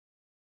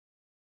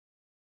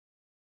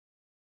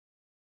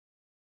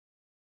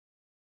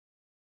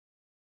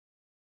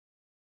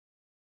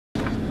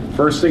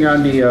First thing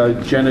on the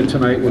agenda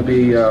tonight would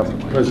be a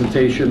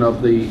presentation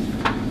of the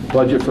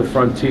budget for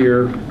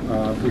Frontier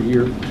for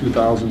year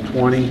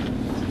 2020.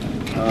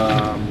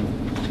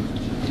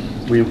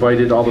 We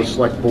invited all the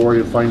select board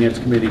and finance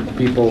committee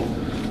people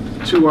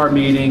to our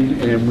meeting,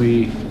 and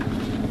we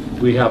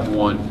have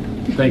one.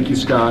 Thank you,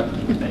 Scott.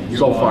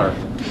 So far.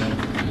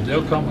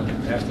 They'll come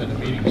after the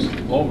meeting's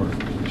over,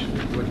 which is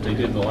what they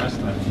did the last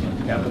time on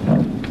the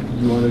Capitol.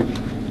 You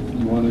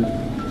want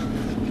to?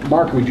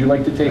 Mark, would you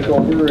like to take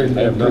over and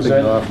I have nothing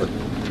present? to offer.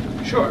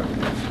 Sure.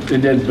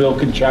 And then Bill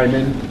can chime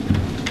in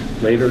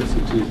later.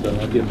 Since he's done,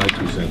 I'll give my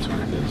 2 cents on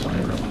it.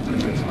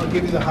 I'll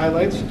give you the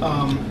highlights.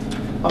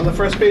 On the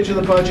first page of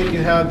the budget,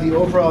 you have the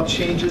overall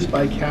changes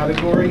by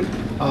category.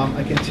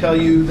 I can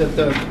tell you that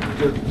the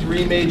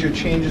 3 major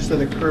changes that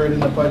occurred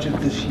in the budget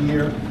this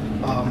year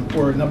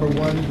were, number 1,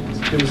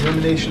 there was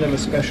elimination of a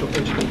special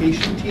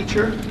education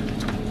teacher.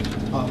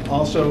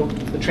 Also,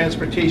 the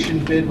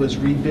transportation bid was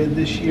rebid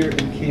this year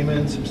and came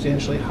in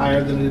substantially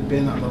higher than it had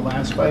been on the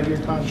last 5-year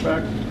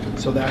contract.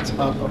 So that's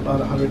up about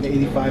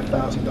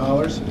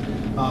 $185,000.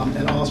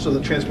 And also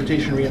the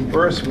transportation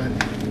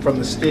reimbursement from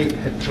the state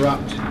had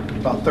dropped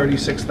about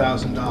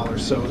 $36,000.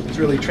 So it's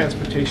really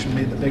transportation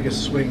made the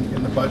biggest swing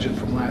in the budget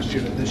from last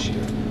year to this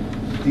year.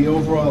 The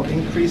overall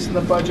increase in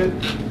the budget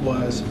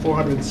was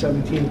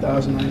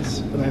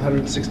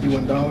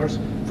 $417,961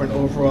 for an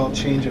overall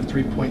change of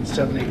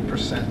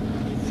 3.78%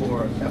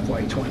 for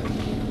FY20.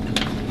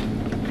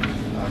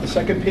 The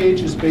second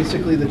page is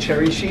basically the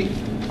cherry sheet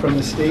from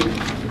the state,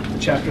 the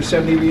Chapter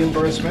 70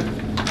 reimbursement,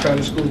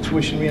 charter school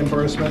tuition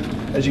reimbursement.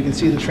 As you can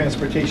see, the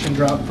transportation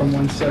dropped from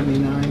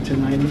 179 to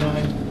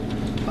 99.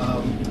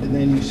 And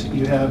then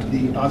you have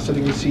the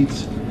offsetting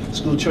receipts,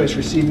 school choice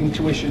receiving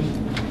tuition,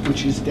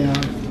 which is down.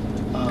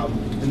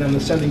 And then the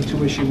sending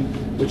tuition,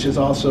 which is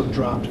also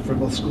dropped for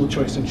both school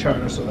choice and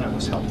charter, so that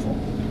was helpful.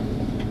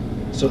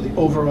 So the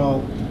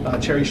overall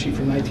cherry sheet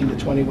from 19 to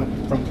 20 went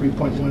from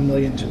 3.1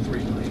 million to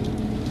 3 million.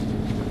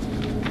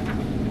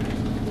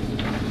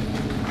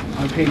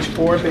 On page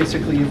 4,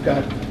 basically you've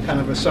got kind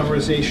of a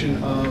summarization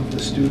of the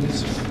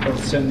students,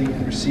 both sending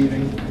and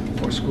receiving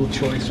for school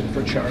choice and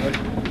for charter.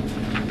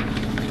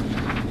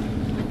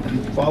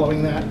 And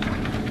following that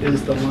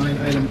is the line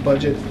item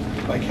budget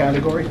by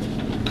category.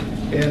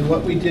 And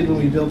what we did when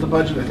we built the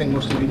budget, I think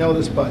most of you know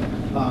this, but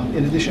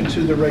in addition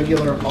to the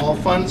regular all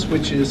funds,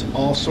 which is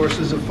all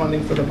sources of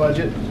funding for the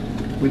budget,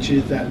 which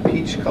is that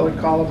peach colored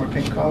column or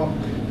pink column,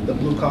 the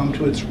blue column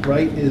to its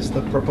right is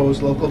the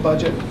proposed local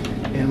budget.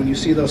 And when you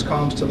see those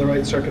columns to the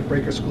right, circuit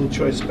breaker, school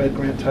choice, sped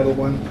grant, Title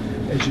I,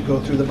 as you go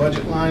through the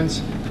budget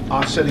lines,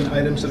 offsetting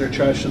items that are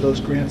charged to those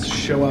grants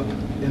show up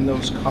in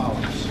those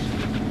columns.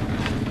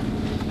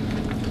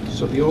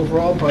 So the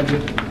overall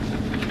budget,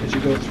 as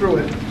you go through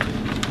it,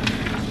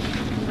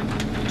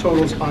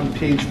 totals on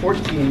page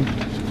 14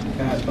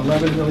 at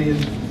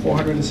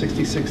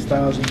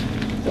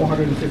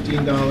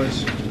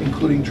 $11,466,415,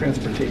 including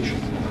transportation,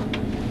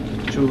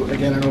 to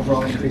again an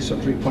overall increase of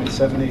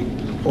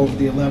 3.78 over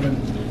the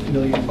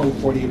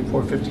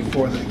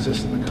 $11,048,454 that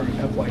exists in the current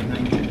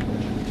FY19.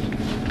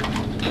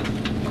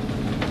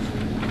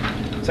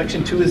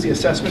 Section 2 is the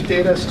assessment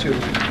data as to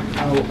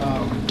how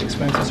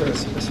expenses are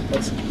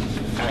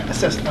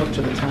assessed out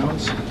to the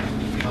towns.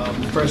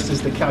 First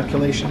is the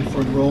calculation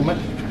for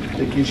enrollment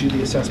that gives you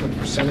the assessment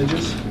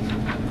percentages.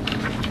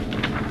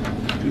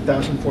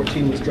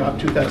 2014 was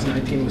dropped,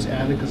 2019 was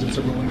added because it's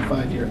a rolling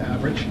 5-year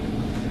average.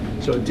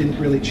 So it didn't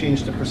really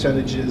change the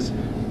percentages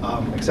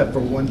except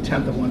for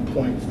 1/10 of 1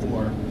 point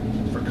for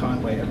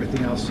Conway.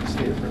 Everything else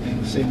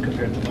remained the same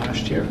compared to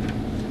last year.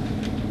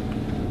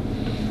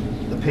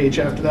 The page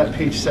after that,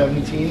 page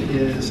 17,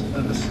 is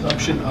an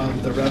assumption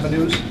of the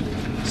revenues.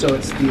 So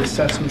it's the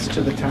assessments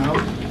to the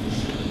town,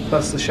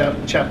 plus the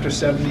Chapter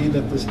 70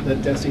 that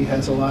DESE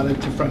has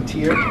allotted to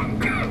Frontier.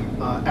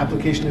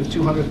 Application of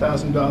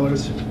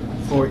 $200,000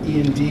 for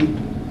E&D.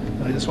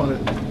 And I just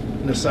want to,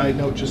 on a side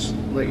note, just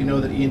let you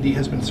know that E&D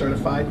has been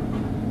certified.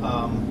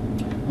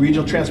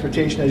 Regional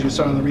transportation, as you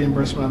saw on the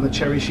reimbursement on the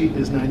cherry sheet,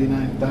 is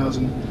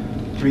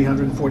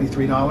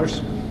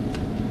 $99,343.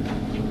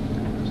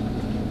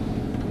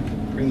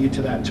 Bring you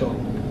to that total.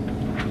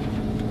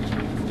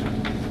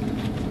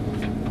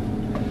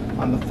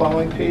 On the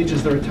following page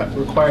is the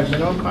required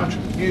minimum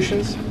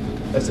contributions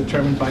as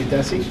determined by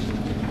DESE.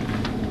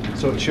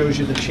 So it shows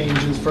you the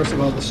changes, first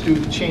of all, the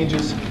student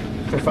changes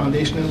for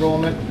foundation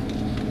enrollment,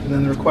 and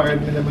then the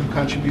required minimum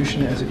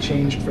contribution as it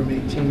changed from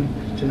 18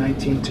 to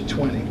 19 to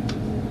 20.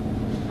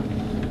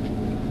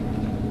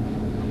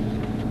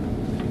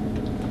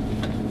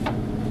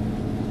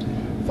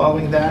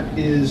 Following that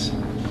is,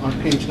 on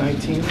page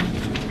 19,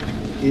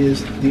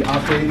 is the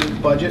operating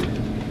budget,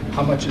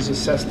 how much is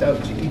assessed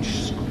out to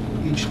each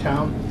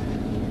town.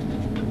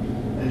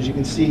 As you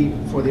can see,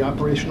 for the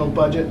operational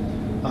budget,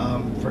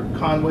 for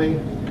Conway,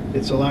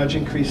 it's a large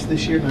increase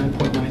this year,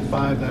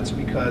 9.95. That's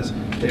because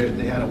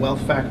they had a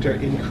wealth factor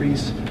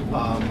increase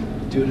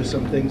due to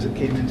some things that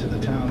came into the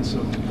town,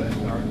 so that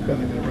are going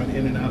to run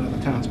in and out of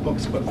the town's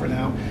books, but for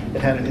now,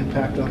 it had an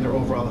impact on their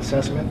overall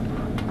assessment.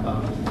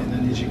 And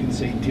then, as you can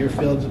see,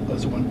 Deerfield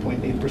was a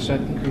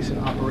 1.8% increase in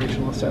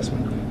operational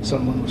assessment.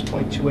 Sunderland was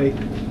 0.28,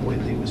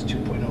 Whately was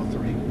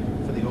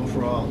 2.03, for the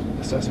overall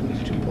assessment of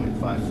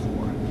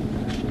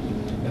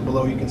 2.54. And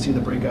below you can see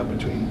the breakout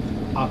between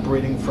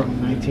operating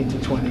from 19 to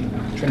 20,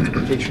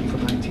 transportation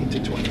from 19 to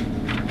 20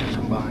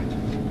 combined.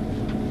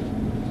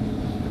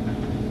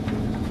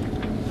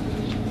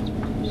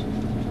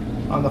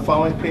 On the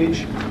following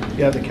page,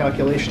 you have the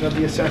calculation of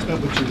the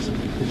assessment, which is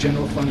the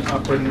general fund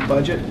operating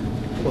budget.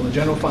 Well, the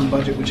general fund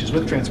budget, which is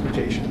with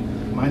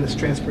transportation, minus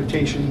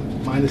transportation,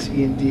 minus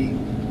E&D,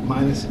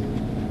 minus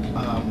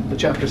the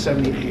Chapter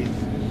 78,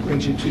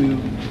 brings you to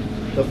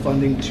the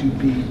funding to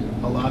be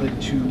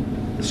allotted to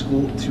the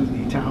school, to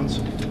the towns.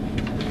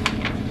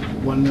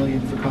 1 million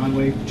for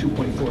Conway,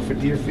 2.4 for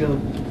Deerfield,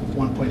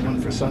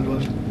 1.1 for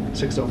Sunderland,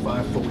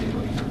 605 for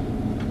Whately.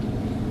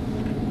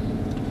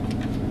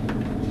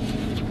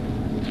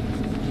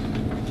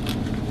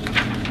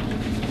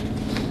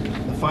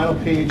 The final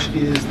page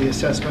is the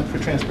assessment for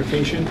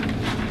transportation.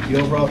 The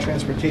overall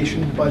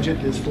transportation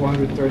budget is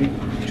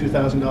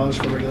 $432,000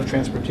 for regular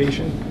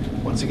transportation.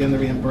 Once again, the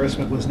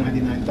reimbursement was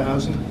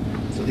 $99,000.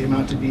 So the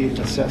amount to be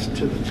assessed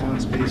to the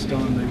towns based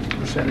on the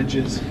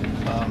percentages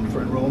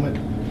for enrollment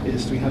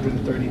is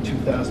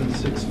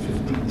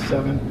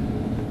 $332,657,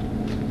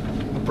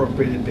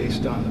 appropriated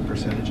based on the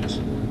percentages.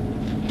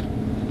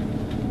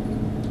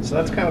 So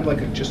that's kind of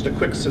like just a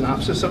quick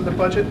synopsis of the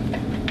budget. I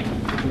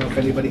don't know if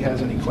anybody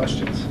has any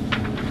questions.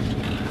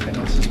 I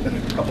know this has been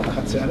a couple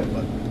cuts at it,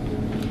 but.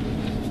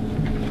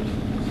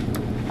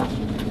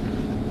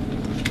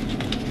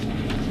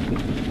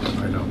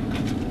 I know.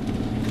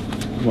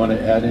 You want to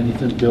add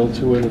anything, Bill,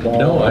 to it at all?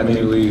 No, I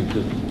mean,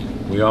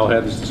 we all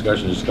had this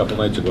discussion just a couple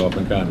nights ago up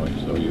in Conway,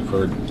 so you've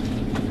heard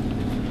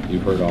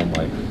all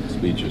my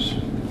speeches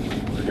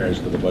in regards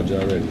to the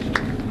budget already.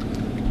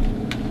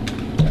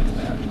 That's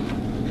that.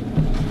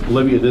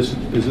 Olivia, is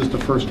this the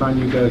first time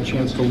you got a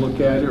chance to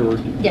look at it, or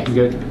Yes. you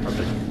get?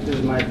 Okay. This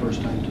is my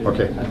first time too.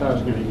 Okay. I thought I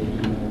was going to get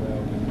emailed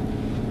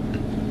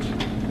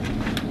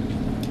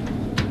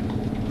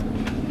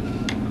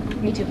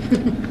out. Me too.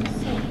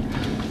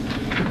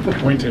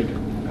 Point taken.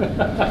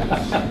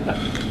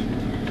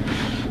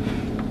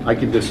 I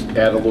could just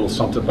add a little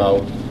something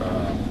about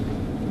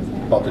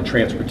the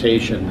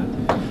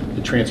transportation.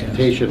 The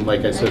transportation,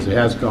 like I said, it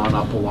has gone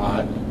up a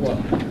lot.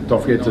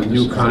 Don't forget the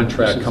new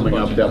contract coming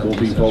up that we'll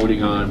be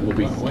voting on.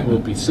 We'll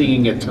be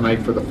seeing it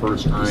tonight for the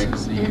first time,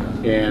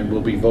 and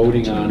we'll be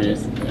voting on it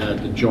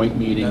at the joint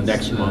meeting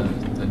next month.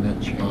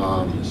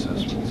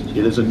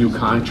 It is a new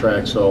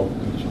contract, so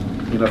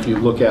you know, if you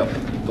look at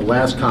the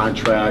last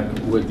contract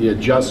with the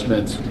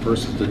adjustments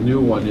versus the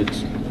new one,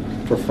 it's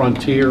for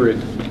Frontier, it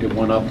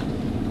went up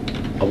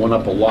a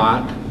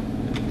lot.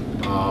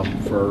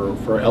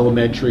 For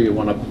elementary, it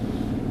went up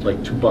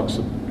like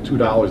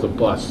 $2 a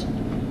bus.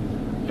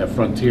 At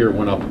Frontier, it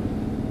went up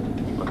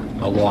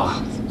a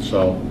lot.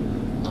 So,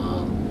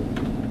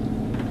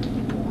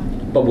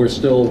 but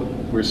Gripco,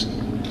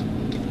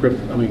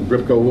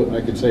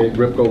 I could say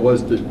Gripco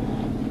was the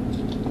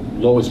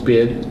lowest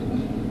bid,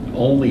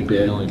 only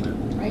bid.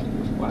 Right.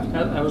 Well,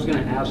 I was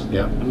going to ask,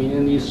 Yeah. I mean,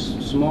 in these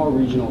small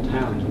regional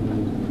towns, I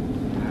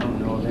mean, I don't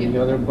know of any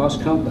other bus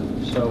company.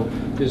 So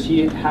does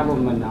he have a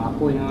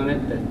monopoly on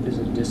it that is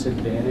a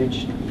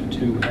disadvantage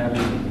to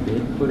having a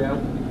bid put out?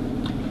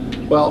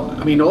 Well,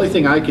 I mean, the only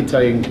thing I can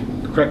tell you,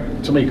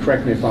 somebody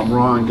correct me if I'm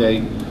wrong,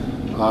 I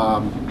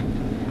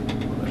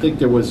think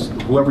there was,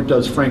 whoever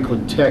does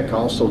Franklin Tech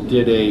also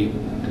did an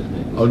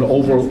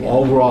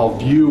overall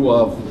view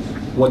of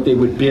what they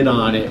would bid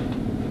on it.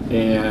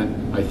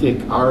 And I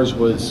think ours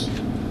was,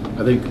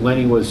 I think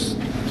Lenny was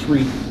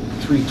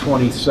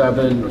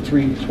 327 or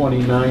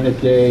 329 a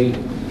day,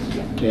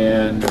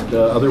 and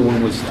the other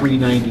one was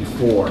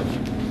 394.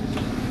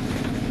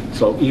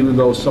 So even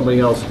though somebody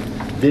else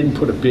didn't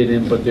put a bid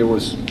in, but there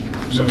was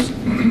No,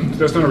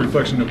 that's not a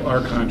reflection of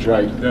our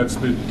contract. Right. That's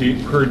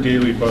the per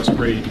daily bus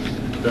rate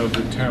of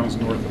the towns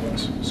north of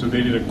us. So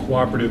they did a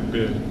cooperative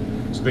bid.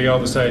 So they all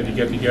decided to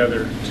get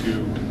together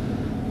to,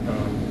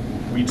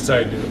 we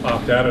decided to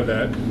opt out of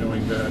that,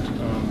 knowing that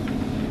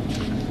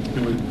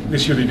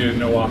this year they did a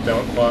no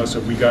opt-out clause, so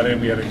if we got in,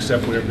 we had to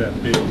accept whatever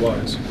that bid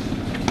was.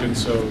 And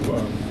so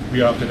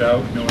we opted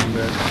out, knowing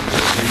that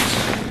rates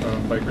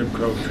by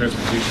Gripco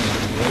transportation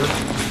was lower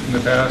in the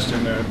past,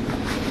 and that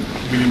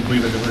we didn't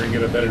believe that we were going to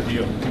get a better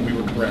deal, and we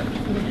were correct.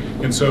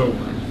 And so,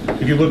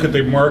 if you look at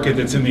the market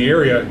that's in the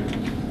area,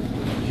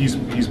 he's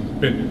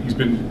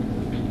been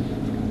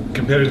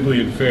competitively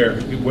and fair.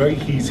 What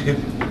he's hit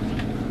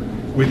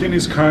within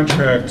his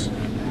contract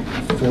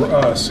for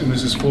us, and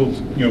this is full,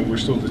 you know, we're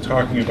still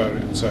talking about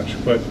it and such,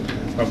 but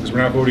because we're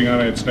not voting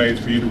on it tonight, it's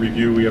for you to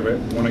review. We have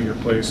one at your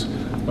place.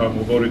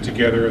 We'll vote it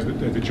together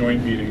at the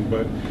joint meeting.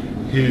 But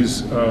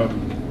his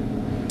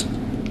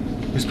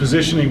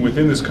positioning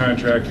within this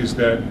contract is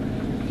that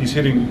he's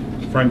hitting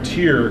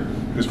Frontier,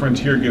 because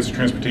Frontier gets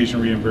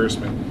transportation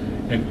reimbursement,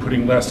 and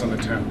putting less on the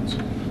towns.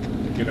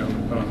 You know,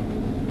 I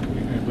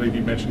believe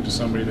you mentioned to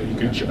somebody that you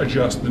could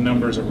adjust the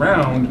numbers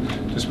around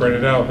to spread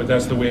it out, but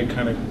that's the way it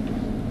kind of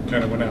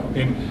kind of went out.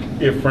 And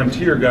if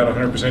Frontier got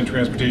 100%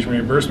 transportation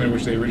reimbursement,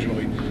 which they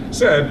originally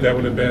said, that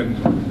would have been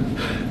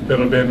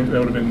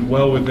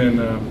well within,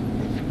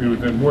 we would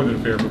have been more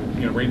than fair. But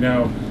right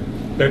now,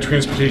 that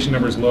transportation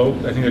number is low.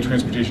 I think that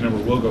transportation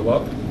number will go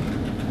up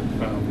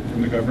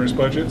from the governor's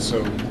budget.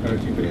 So I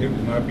think that it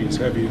will not be as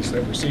heavy as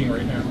that we're seeing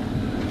right now.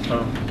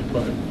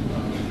 But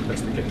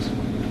that's the case.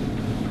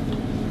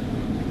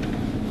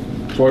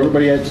 So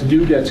everybody that's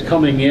new that's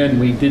coming in,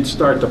 we did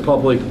start the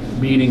public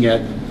meeting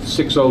at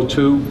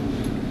 6:02.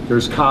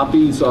 There's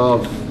copies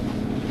of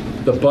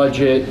the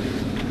budget.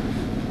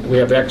 We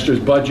have extras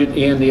budget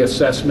and the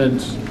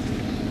assessments.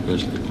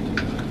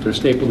 They're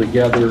stapled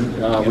together.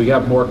 We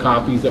have more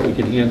copies that we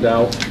can hand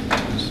out.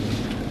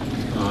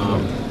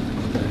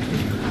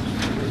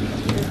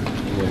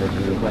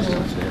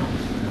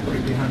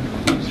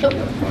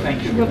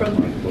 Thank you. No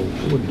problem.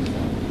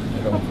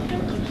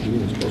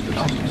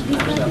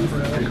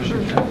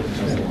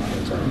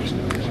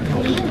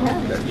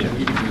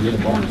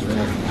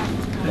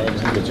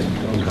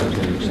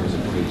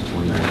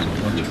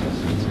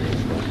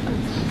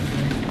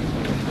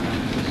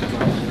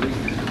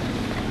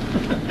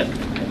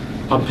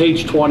 On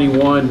page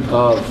 21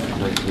 of,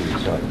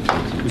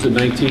 is it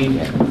 19?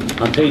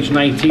 On page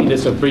 19,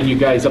 this will bring you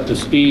guys up to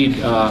speed.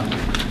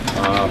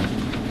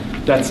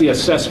 That's the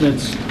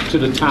assessments to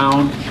the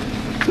town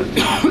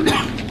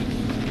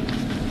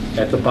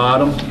at the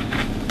bottom.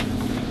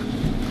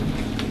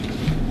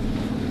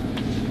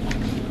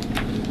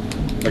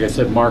 Like I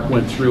said, Mark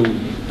went through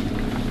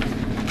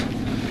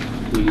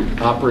the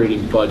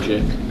operating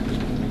budget.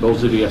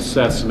 Those are the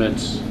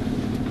assessments.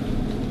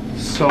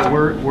 So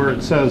where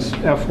it says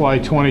FY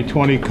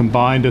 2020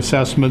 combined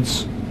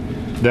assessments,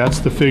 that's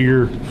the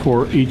figure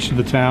for each of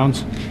the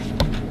towns?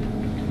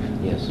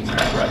 Yes.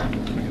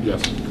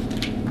 Yes.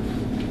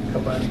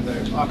 Combining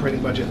the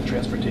operating budget and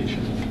transportation.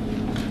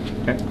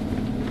 Okay.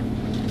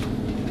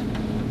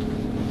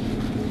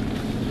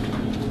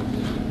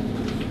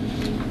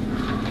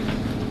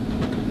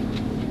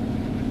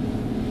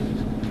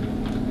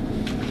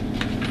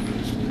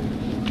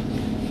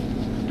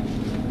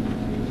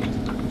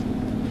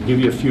 Give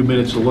you a few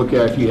minutes to look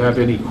at if you have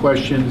any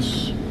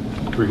questions.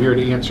 We're here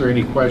to answer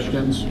any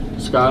questions.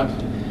 Scott?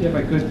 Yeah, if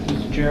I could,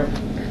 Mr. Chair.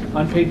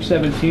 On page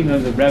 17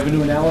 of the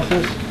revenue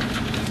analysis,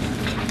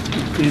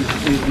 is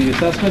the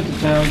assessment to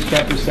towns,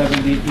 chapter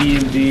 70,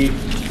 E&D,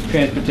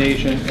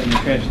 transportation, and the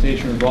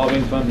transportation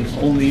revolving fund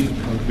the only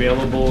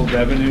available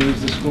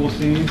revenues the school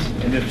sees?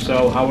 And if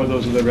so, how are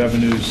those other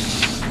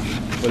revenues,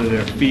 whether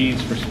they're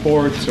fees for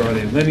sports, or are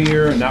they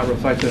linear and not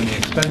reflected on the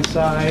expense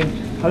side?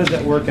 How does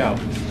that work out?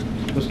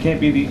 Those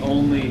can't be the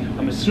only,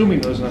 I'm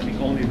assuming those are not the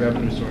only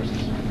revenue sources.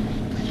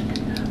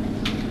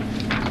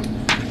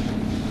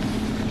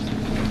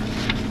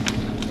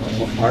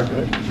 Mark?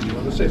 You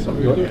want to say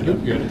something?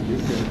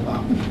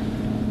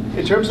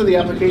 In terms of the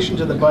application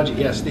to the budget,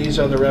 yes, these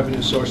are the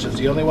revenue sources.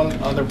 The only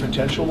other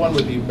potential one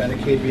would be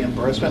Medicaid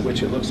reimbursement,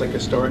 which it looks like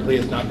historically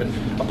has not been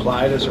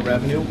applied as a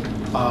revenue.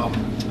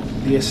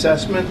 The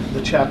assessment,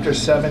 the chapter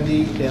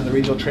 70, and the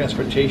regional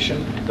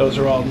transportation, those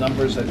are all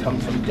numbers that come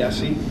from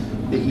DESI.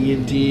 The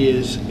E&D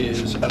is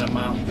an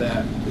amount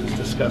that is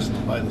discussed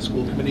by the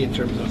school committee in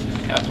terms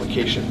of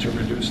application to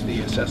reduce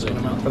the assessment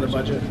amount for the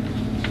budget.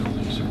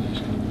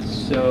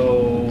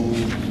 So,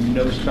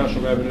 no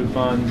special revenue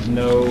funds,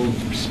 no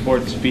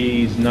sports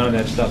fees, none of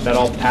that stuff. That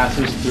all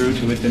passes through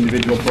to its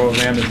individual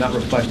program. It's not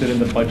reflected in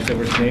the budget that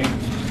we're seeing.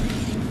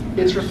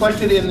 It's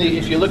reflected in the,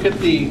 if you look at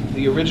the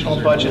original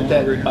budget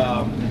that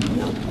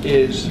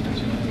is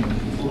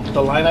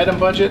the line item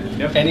budget,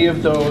 Yep. any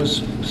of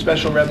those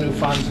special revenue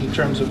funds in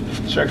terms of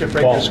circuit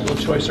breaker, school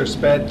choice, or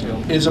SPED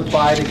is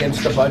applied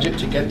against the budget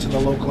to get to the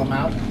local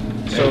amount.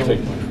 So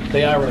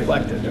they are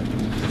reflected.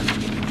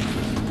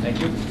 Thank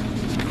you.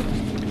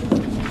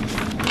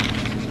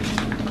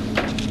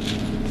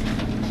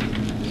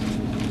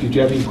 Did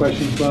you have any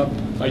questions, Bob?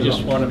 I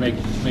just want to make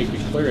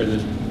it clear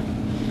that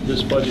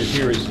this budget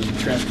here is the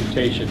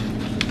transportation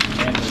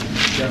and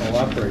the general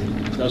operating.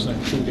 It doesn't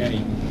include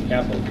any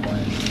capital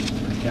plan,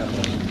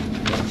 capital.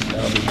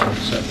 That'll be shown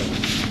separately.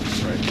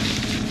 Right.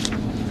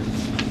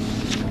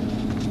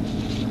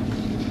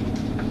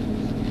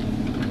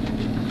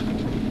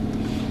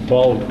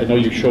 Paul, I know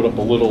you showed up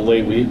a little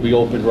late. We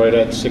opened right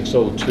at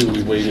 6:02.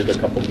 We waited a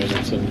couple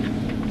minutes, and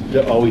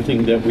the only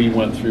thing that we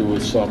went through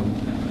was some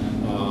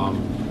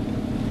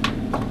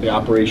the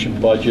operation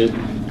budget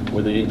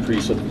with the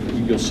increase of,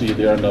 you'll see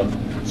there on the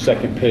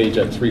second page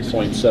at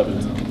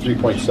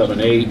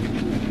 3.78.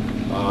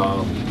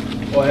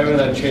 Well, I haven't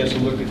had a chance to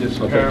look at this.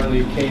 Okay. Apparently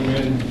it came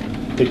in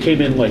It came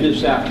in late.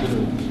 this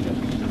afternoon.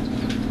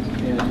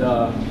 And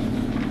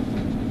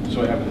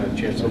so I haven't had a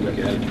chance to look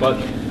at it. But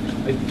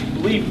I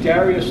believe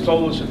Darius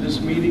told us that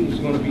this meeting is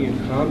going to be in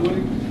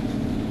Conway.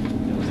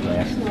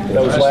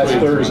 That was last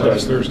Thursday.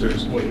 Last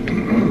Thursdays.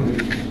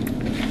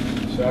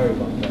 Sorry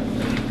about that.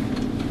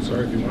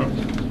 Sorry if you want.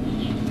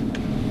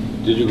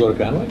 Did you go to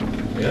Conway?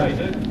 Yeah, I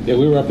did. Yeah,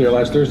 we were up there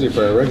last Thursday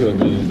for our regular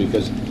meeting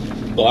because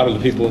a lot of the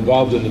people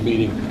involved in the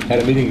meeting had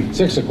a meeting at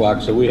 6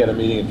 o'clock, so we had a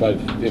meeting at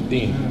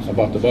 5:15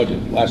 about the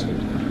budget last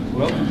Thursday.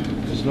 Well,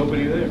 there's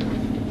nobody there.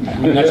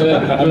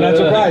 I'm not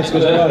surprised,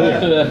 because I'm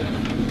not here.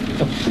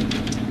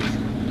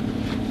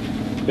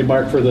 Hey,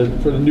 Mark, for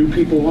the new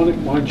people, why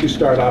don't you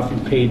start off on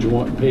page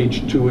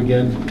 2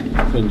 again,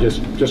 and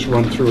just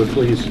run through it,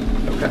 please?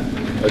 Okay.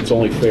 That's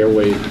only fair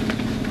way.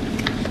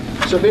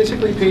 So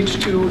basically, page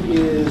 2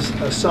 is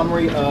a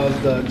summary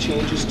of the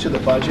changes to the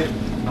budget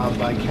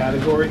by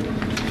category.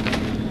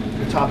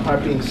 The top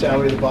part being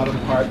salary, the bottom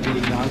part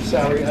being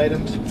non-salary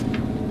items.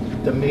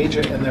 The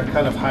major, and they're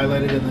kind of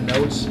highlighted in the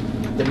notes,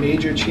 the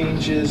major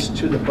changes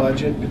to the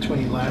budget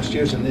between last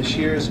year's and this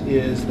year's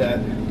is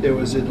that there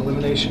was an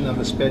elimination of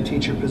a sped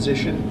teacher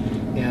position,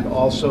 and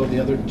also the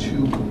other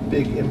two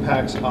big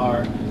impacts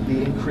are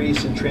the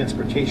increase in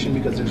transportation,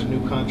 because there's a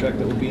new contract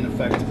that will be in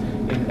effect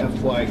in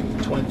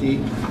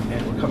FY20,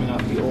 and we're coming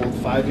off the old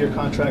 5-year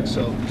contract,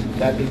 so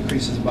that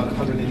increase is about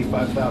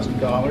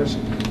 $185,000,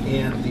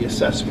 and the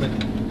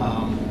assessment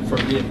for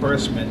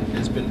reimbursement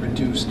has been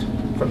reduced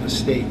from the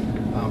state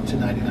to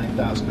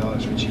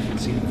 $99,000, which you can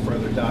see in the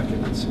further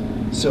documents.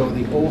 So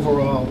the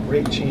overall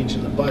rate change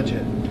in the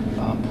budget,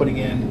 putting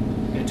in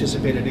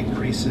anticipated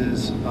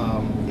increases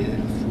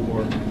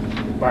for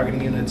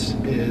bargaining units,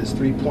 is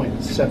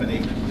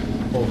 3.78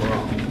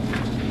 overall.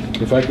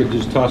 If I could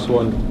just toss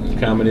one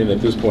comment in at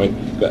this point,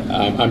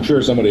 I'm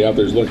sure somebody out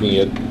there is looking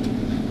at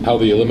how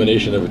the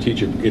elimination of a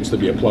teacher gets to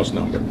be a plus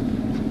number,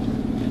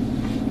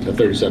 the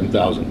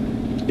 37,000.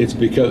 It's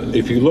because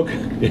if you look,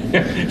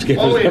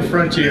 All the way in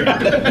front here.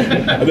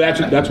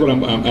 that's what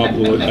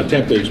I'll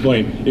attempt to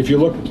explain. If you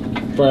look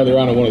farther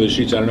on one of the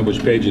sheets, I don't know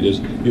which page it is,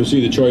 you'll see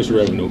the choice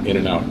revenue in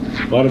and out.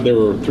 There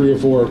were 3 or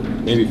 4,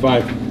 maybe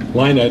 5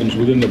 line items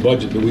within the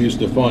budget that we used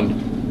to fund,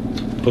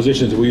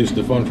 positions that we used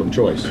to fund from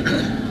choice.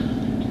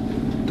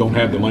 Don't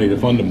have the money to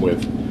fund them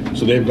with.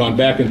 So they've gone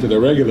back into the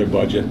regular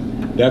budget.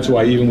 That's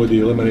why even with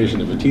the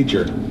elimination of a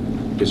teacher,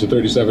 it's a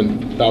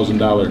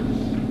 $37,000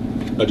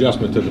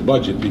 adjustment to the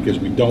budget, because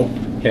we don't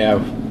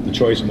have the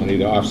choice money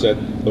to offset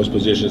those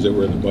positions that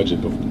were in the budget,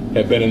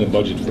 have been in the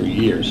budget for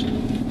years.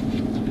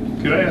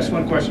 Could I ask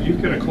one question?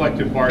 You've got a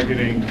collective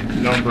bargaining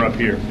number up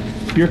here.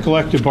 Your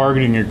collective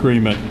bargaining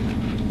agreement,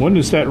 when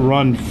does that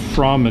run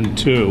from and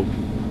to?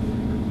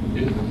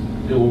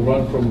 It will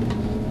run from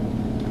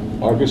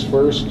August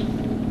 1st.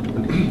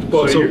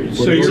 Well, so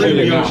you're in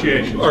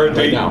negotiations.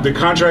 The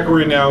contract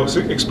we're in now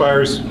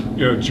expires,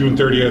 June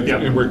 30th,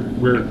 Yep. and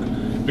we're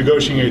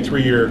negotiating a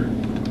 3-year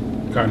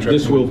contract.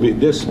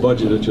 This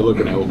budget that you're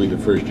looking at will be the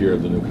first year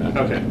of the new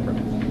contract. Okay.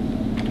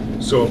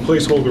 So a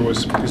placeholder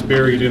is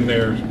buried in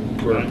there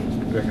for Right.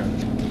 that kind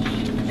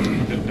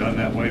of. Been done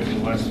that way for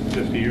the last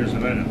 50 years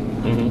that I know.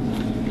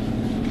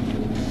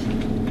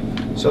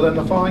 So then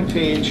the following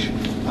page,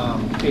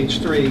 page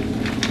 3,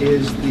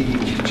 is the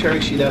cherry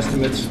sheet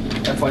estimates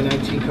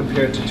FY19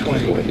 compared to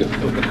 20 with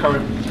the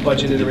current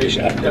budget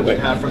iteration that we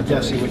have from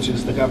DESI, which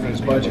is the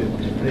governor's budget.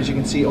 And as you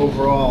can see,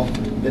 overall,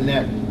 the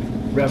net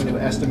revenue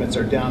estimates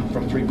are down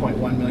from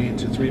 $3.1 million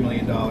to $3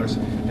 million.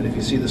 And if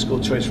you see the school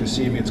choice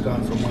receiving, it's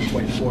gone from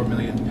 $1.4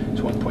 million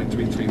to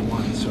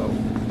 $1.331. So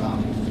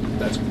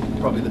that's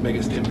probably the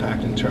biggest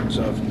impact in terms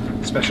of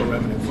special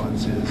revenue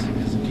funds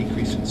is a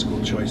decrease in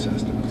school choice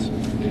estimates.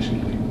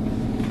 Additionally,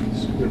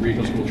 the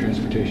regional school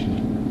transportation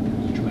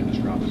is a tremendous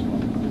drop as well.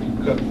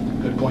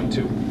 Good point,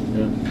 too.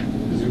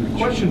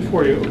 Question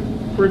for you,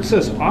 where it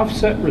says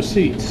offset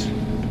receipts.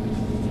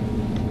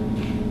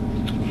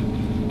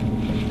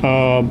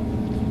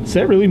 Does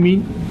that really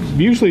mean,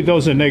 usually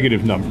those are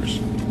negative numbers.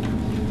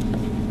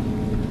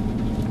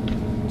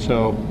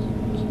 So,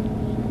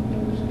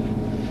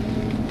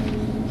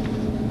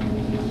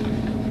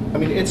 I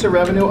mean, it's a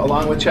revenue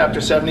along with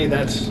Chapter 70.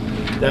 That's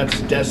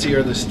DESI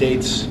or the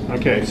state's.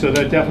 okay, so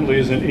that definitely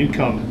is an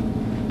income.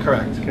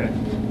 Correct. Okay.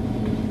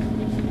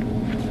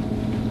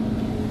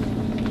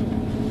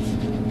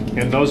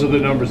 And those are the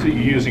numbers that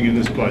you're using in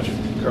this budget.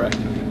 Correct.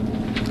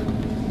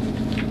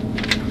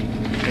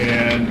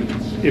 And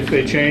if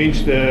they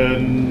change,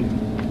 then,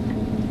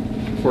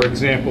 for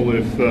example,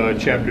 if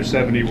Chapter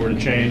 70 were to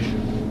change,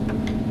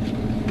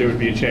 there would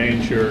be a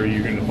change, or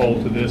you're going to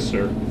hold to this,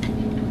 or?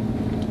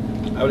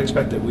 I would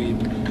expect that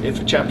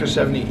if Chapter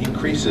 70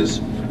 increases,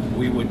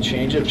 we would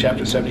change it. If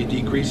Chapter 70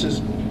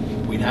 decreases,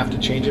 we'd have to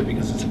change it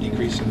because it's a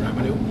decrease in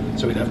revenue.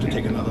 So we'd have to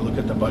take another look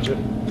at the budget.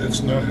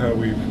 That's not how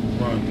we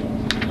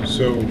run.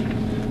 So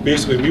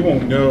basically, we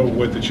won't know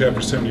what the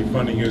Chapter 70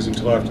 funding is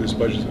until after this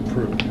budget is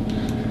approved.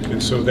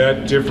 And so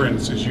that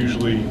difference is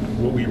usually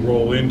what we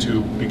roll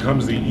into,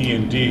 becomes the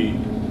E&D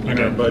in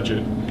our budget.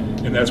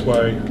 And that's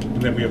why,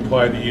 and then we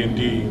apply the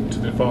E&D to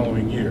the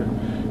following year.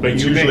 But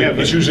it's you may have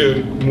it's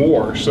usually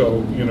more, so,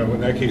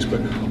 in that case,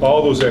 but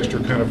all those extra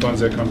kind of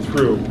funds that come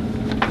through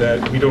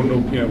that we don't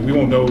know, we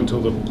won't know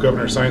until the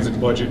governor signs the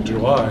budget in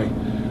July.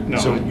 No.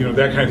 So,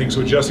 that kind of thing.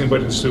 So adjusting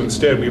budget, so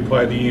instead we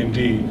apply the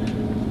E&D.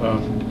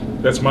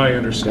 That's my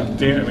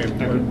understanding. I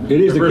mean,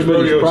 It is the first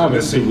committee's rodeo is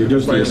promise to missing.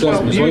 reduce the That's my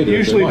assessments Well, later. if they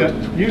usually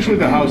want. usually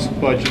the House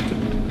budget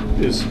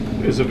is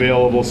is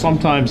available,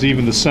 sometimes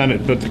even the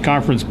Senate, but the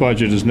conference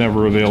budget is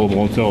never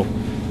available until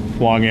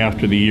long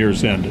after the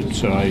year's ended,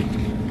 so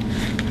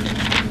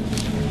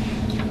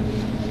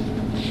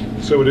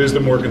So it is the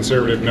more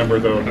conservative number,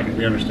 though,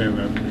 we understand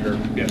that, sure.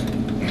 yeah.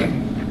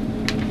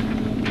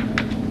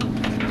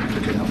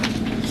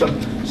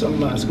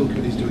 Some school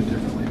committees do it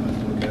differently,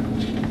 but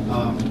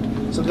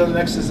okay. So then the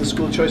next is the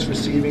school choice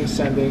receiving,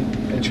 sending,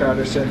 and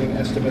charter sending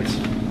estimates.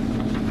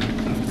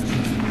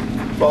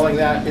 Following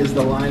that is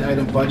the line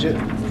item budget,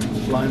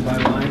 line by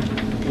line,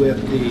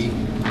 with the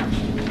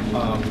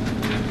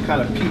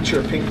kind of peach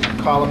or pink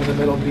column in the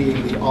middle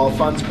being the all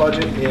funds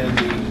budget, and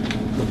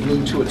the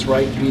blue to its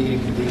right being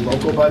the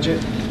local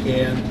budget,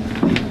 and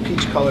the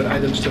peach colored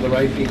items to the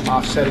right being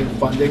offsetting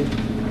funding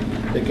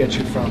that gets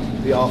you from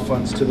the all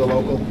funds to the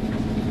local.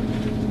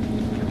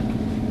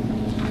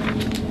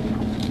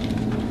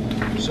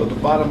 So the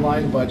bottom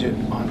line budget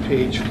on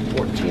page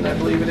 14, I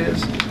believe it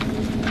is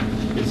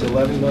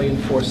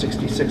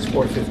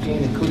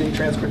 $11,466,415, including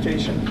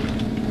transportation.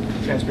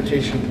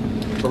 Transportation,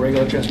 for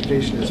regular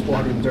transportation, is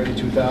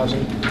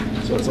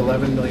 $432,000, so it's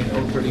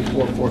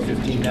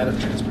 $11,034,415 net of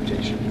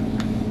transportation.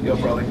 The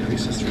overall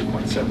increase is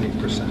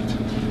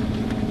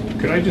 3.78%.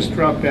 Could I just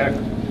drop back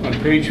on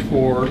page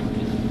 4,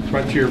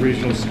 Frontier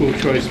Regional School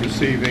Choice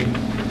Receiving,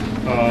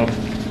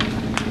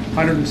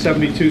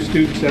 172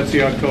 students, that's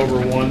the October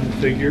 1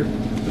 figure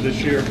for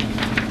this year?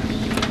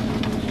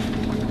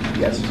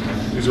 Yes.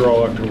 These are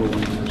all October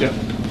 1. Yep.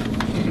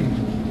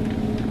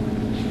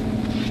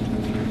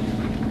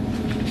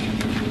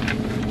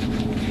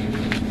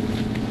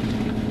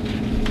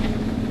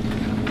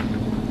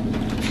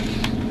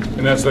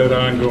 And that's that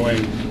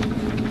ongoing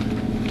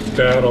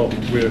battle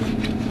with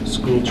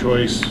school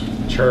choice,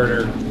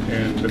 charter,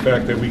 and the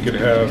fact that we could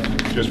have,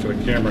 just for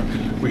the camera,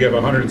 we have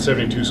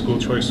 172 school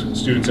choice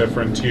students at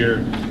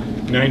Frontier,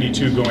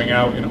 92 going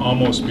out, and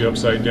almost be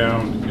upside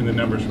down in the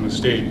numbers from the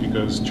state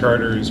because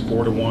charter is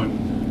 4 to 1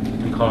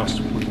 in cost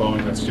with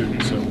following that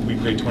student. So we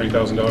pay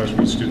 $20,000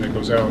 for each student that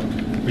goes out.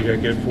 We got to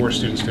get 4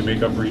 students to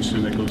make up for each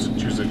student that goes to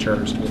choose a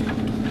charter school.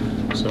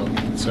 So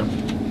it's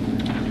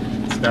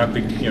not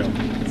the,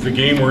 it's the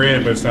game we're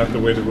in, but it's not the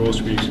way the rules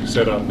should be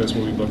set up. That's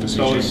what we'd love to see.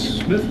 So is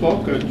Smith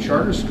Bulk a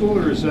charter school,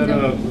 or is that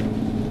a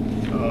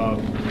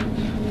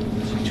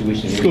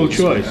school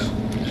choice?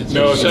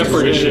 No, it's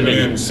separate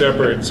and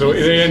separate. So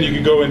in the end, you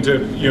could go into,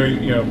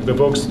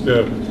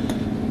 the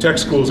tech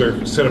schools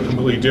are set up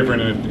completely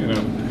different and,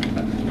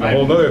 a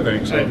whole other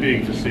thing. So. I'm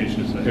being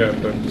facetious. Yeah,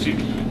 but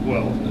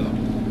well,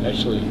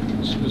 Actually,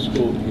 Smith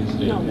School is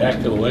the act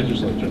of the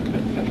legislature,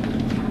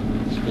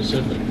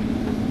 specific,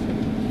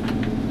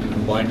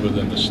 combined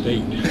within the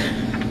state.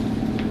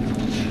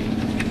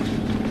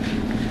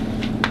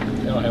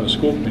 They don't have a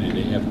school committee,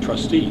 they have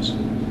trustees.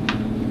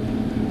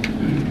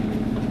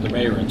 The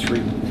mayor and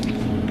 3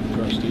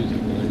 trustees, I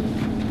believe,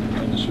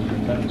 and the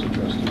superintendent's a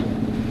trustee.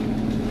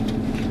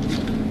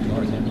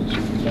 Northampton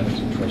superintendent's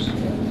a trustee.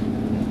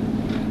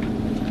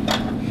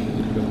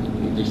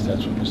 At least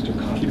that's what Mr.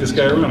 Cobb. keep this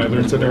guy around. I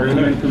learned something every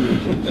night.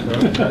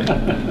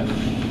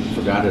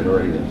 Forgot it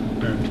already.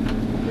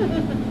 Yeah.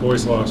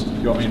 Boys lost.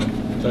 You want me to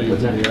tell you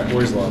What's who that? they are?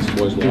 Boys lost.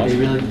 Boys Did lost. they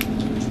really?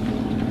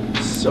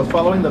 So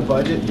following the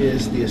budget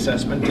is the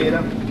assessment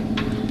data.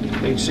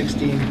 Page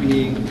 16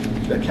 being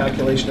the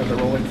calculation of the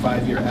rolling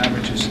 5-year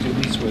average of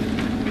students, with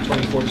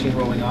 2014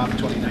 rolling off,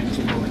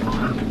 2019 rolling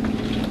on.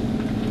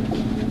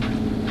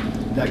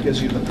 That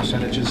gives you the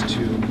percentages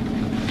to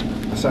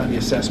assign the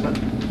assessment.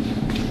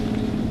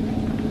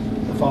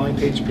 The following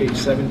page, page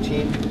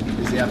 17,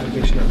 is the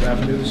application of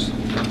revenues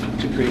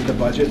to create the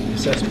budget, the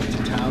assessment to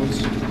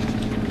towns.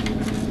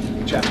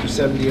 Chapter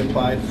 70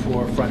 applied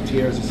for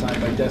Frontier is assigned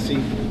by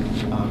DESI.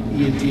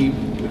 E&D,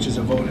 which is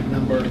a voted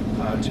number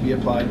to be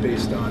applied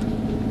based on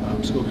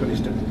school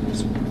committee's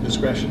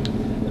discretion.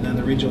 And then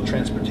the regional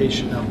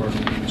transportation number,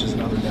 which is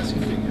another DESI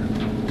figure.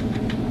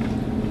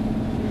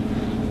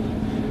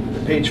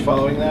 The page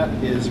following that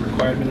is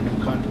required minimum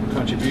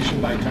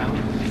contribution by town.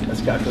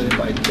 That's calculated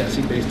by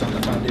DESI based on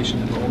the foundation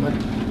enrollment.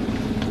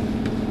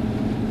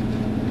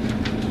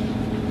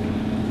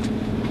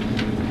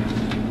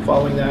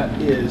 Following that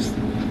is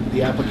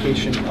the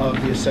application of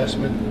the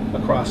assessment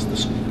across the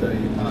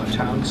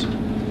towns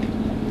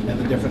and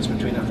the difference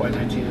between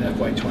FY19 and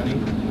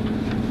FY20.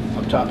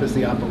 Up top is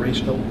the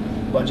operational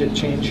budget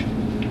change.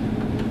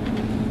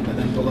 And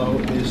then below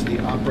is the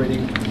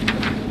operating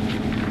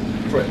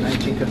for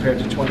 19 compared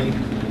to 20,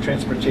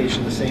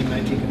 transportation the same,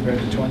 19 compared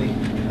to 20,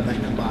 and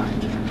then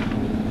combined.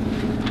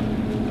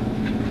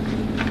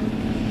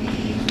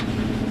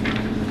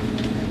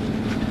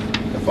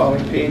 The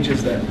following page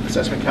is the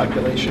assessment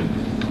calculation.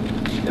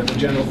 You have the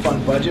general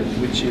fund budget,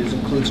 which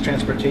includes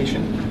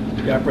transportation,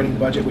 the operating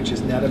budget, which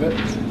is net of it.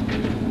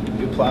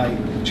 You apply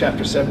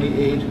Chapter 70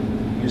 aid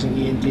using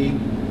E&D,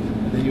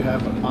 and then you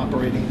have an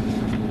operating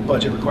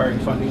budget requiring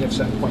funding of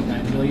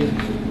 $7.9 million.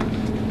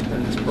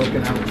 And it's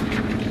broken out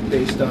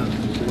based on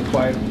the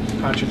required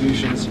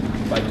contributions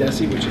by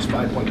DESI, which is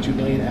 $5.2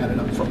 million added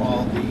up for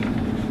all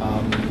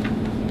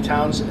the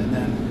towns, and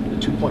then the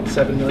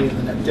 $2.7 million,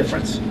 the net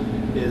difference,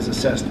 is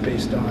assessed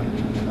based on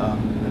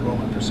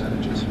enrollment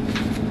percentages.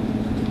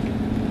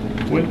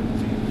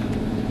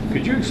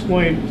 Could you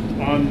explain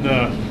on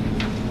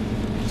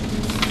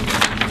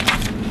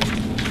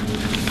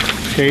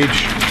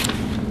page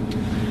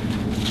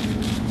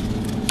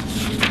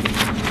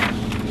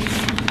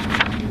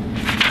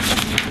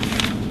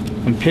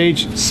on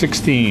page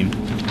 16, I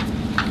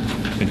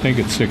think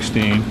it's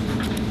 16,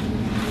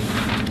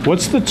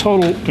 what's the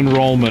total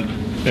enrollment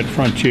at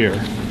Frontier?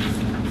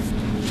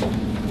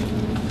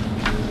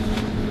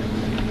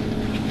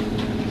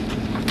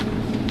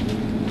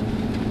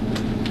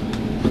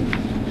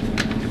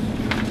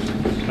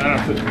 I don't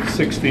know if it's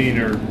 16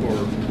 or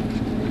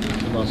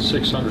About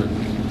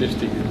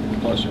 650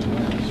 plus or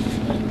minus.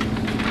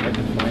 I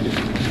can find it.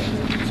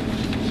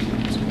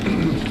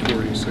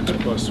 46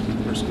 plus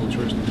for school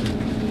choice.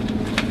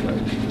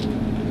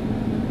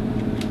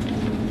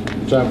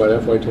 Talking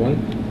about FY20?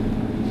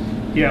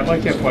 yeah, I'd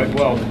like the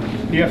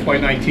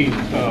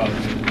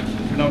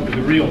FY19 number,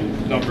 the real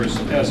numbers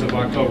as of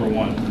October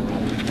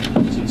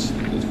 1, since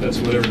that's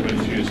what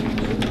everybody's using.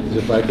 Is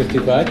it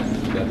 555?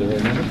 Is that the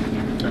right number?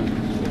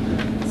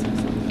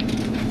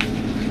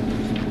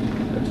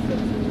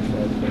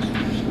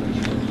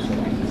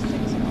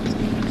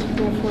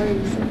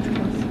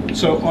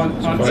 So on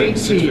 18,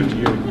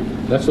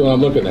 658. That's what I'm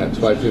looking at, it's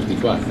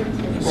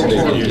 555. or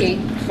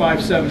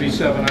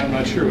 577, I'm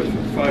not sure,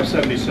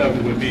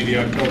 577 would be the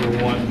October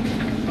 1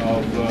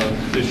 of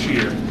this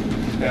year,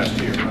 past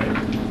year, right?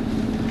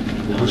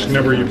 Which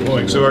number are you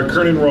pulling? So our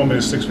current enrollment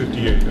is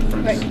 658 at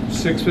Friends. Right.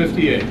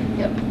 658.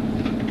 Yep.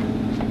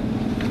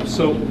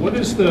 So what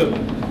is the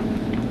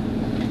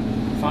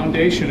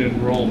foundation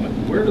enrollment?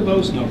 Where do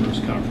those numbers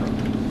come from?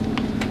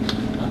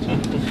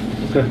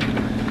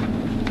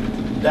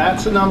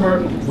 That's a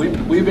number,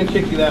 we've been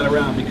kicking that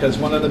around because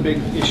one of the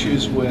big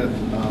issues with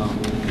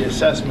the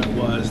assessment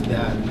was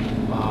that,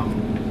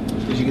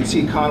 as you can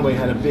see, Conway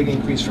had a big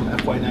increase from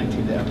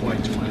FY19 to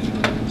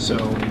FY20. So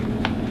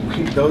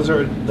those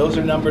are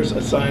numbers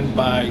assigned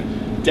by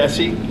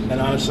DESI,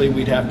 and honestly,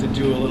 we'd have to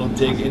do a little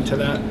dig into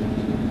that.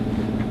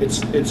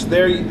 It's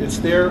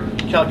their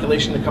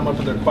calculation to come up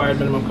with the required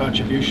minimum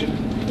contribution.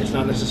 It's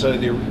not necessarily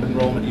the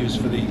enrollment used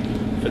for the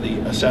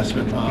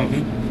assessment of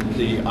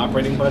the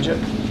operating budget.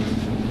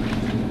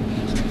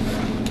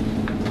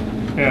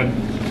 And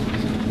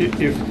if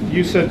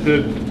you said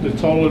the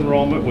total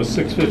enrollment was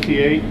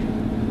 658,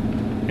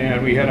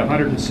 and we had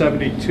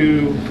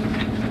 172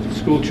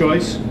 school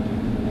choice,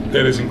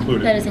 That is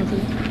included. That is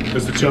included.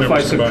 That's the two so if I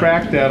numbers combined.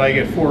 subtract that, I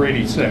get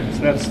 486.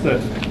 That's the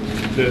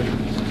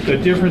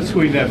difference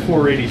between that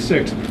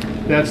 486.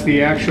 That's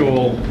the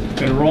actual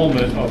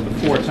enrollment of the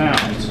 4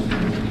 towns.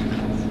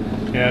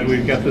 And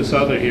we've got this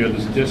other here,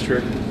 this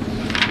district,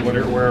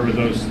 wherever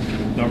those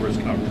numbers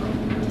come from.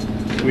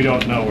 We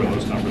don't know where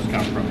those numbers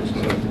come from.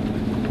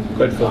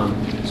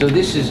 So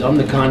this is, I'm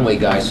the Conway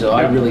guy, so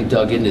I Yeah. really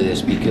dug into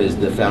this because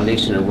the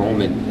foundation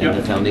enrollment and Yeah.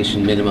 the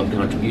foundation minimum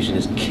contribution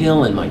is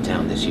killing my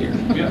town this year.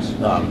 Yes.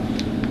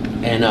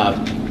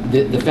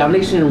 The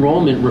foundation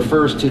enrollment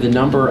refers to the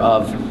number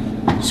of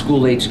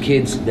school-age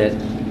kids that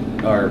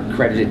are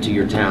credited to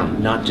your town,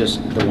 not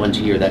just the ones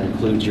here. That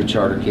includes your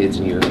charter kids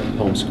and your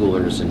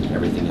homeschoolers and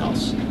everything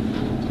else.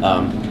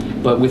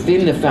 But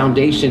within the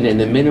foundation and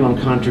the minimum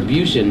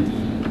contribution,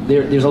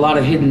 there's a lot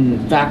of hidden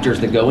factors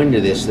that go into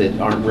this that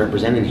aren't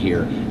represented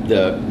here.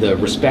 The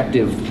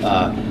respective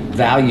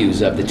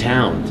values of the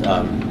towns.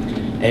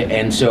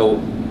 And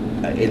so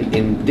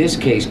in this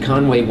case,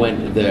 Conway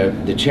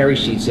the cherry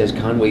sheet says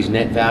Conway's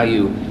net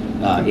value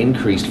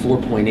increased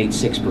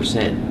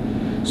 4.86%.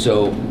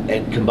 So,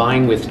 and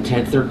combined with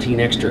 13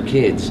 extra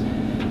kids,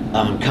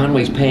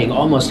 Conway's paying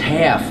almost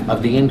half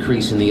of the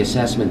increase in the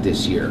assessment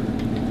this year.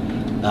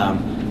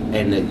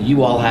 And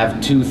you all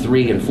have 2%,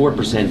 3%, and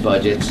 4%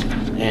 budgets,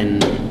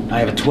 and I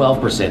have a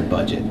 12%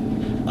 budget.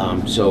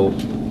 So,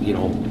 you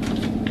know,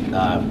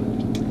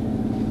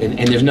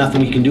 and there's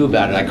nothing we can do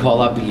about it. I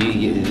call up,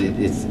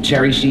 it's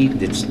cherry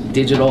sheet, it's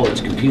digital, it's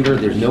computer,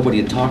 there's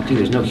nobody to talk to,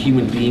 there's no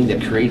human being that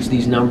creates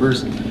these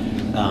numbers,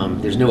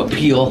 there's no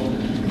appeal,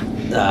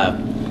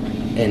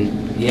 and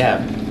yeah.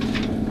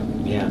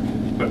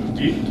 But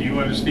do you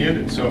understand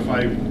it? So if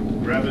I,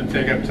 rather than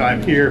take up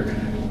time here,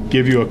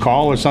 give you a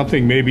call or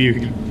something, maybe you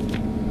can...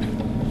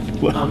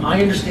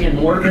 I understand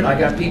more of it. I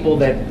got people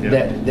that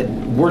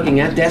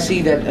working at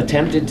DESI that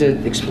attempted to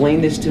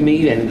explain this to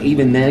me, and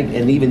even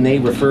they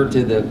refer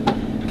to the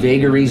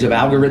vagaries of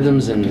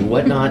algorithms and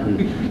whatnot.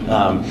 And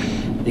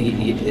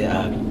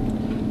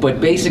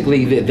but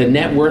basically, the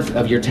net worth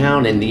of your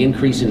town and the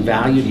increase in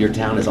value of your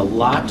town has a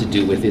lot to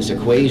do with this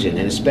equation,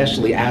 and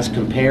especially as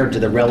compared to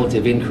the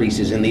relative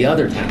increases in the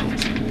other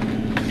towns.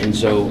 And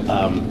so,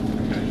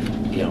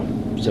 you know,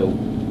 so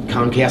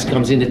Comcast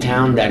comes into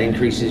town, that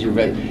increases your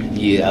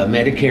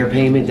Medicare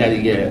payment. That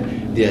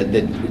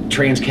the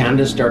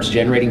TransCanada starts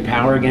generating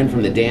power again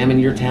from the dam in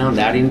your town.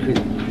 That increase,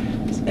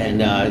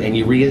 and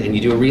you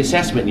do a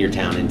reassessment in your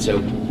town, and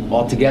so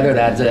altogether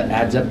that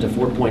adds up to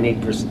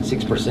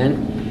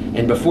 4.86%.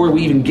 And before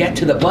we even get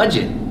to the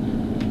budget,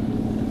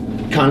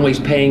 Conway's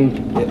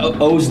paying,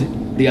 owes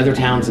the other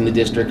towns in the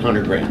district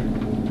 100 grand.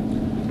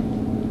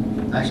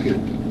 Thank you.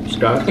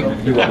 Scott?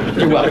 You're welcome.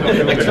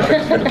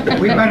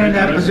 We've been in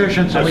that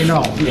position, so we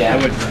know. Yeah.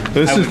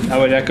 I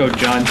would echo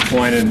John's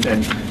point and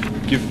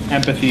give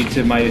empathy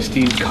to my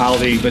esteemed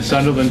colleague, but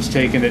Sunderland's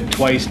taken it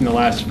twice in the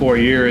last 4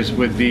 years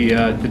with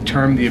the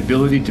term "the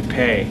ability to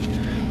pay."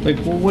 Like,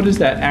 well, what does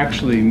that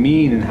actually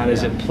mean, and how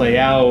does it play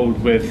out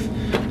with?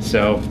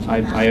 So I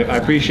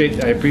appreciate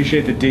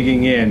the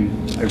digging in.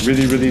 I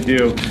really, really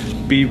do.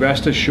 Be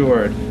rest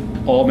assured,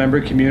 all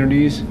member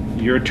communities,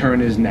 your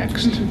turn is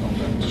next.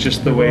 It's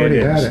just the way it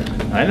We've already is.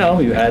 had it. I know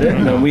you had it,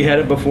 and we had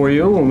it before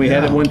you, and we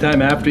had it one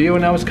time after you,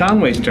 and now it's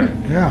Conway's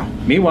turn. Yeah.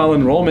 Meanwhile,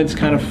 enrollment's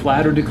kind of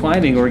flat or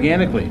declining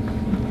organically.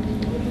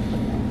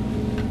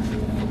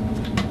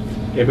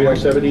 Anybody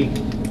else have any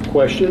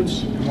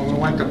questions? And when we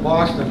went to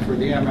Boston for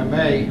the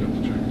MMA,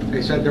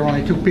 they said there were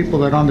only 2 people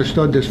that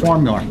understood this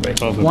formula.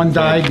 One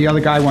died, the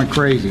other guy went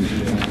crazy.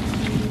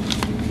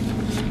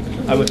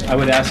 I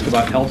would ask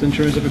about health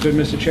insurance if I could,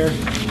 Mr. Chair.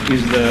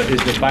 Is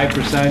the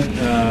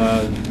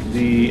 5%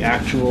 the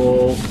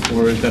actual,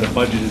 or is that a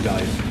budgeted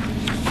value?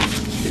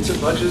 It's a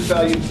budgeted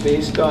value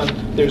based on,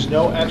 there's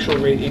no actual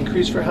rate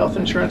increase for health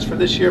insurance for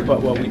this year,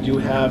 but what we do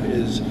have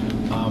is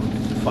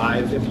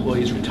 5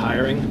 employees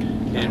retiring,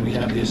 and we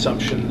have the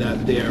assumption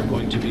that they are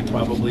going to be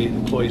probably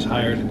employees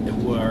hired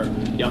who are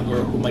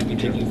younger, who might be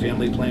taking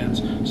family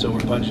plans. So we're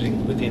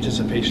budgeting with the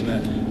anticipation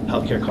that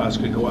healthcare costs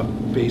could go up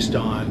based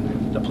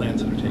on the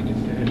plans that are taken.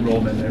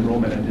 Enrollment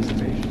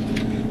anticipation.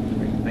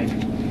 Great, thank you.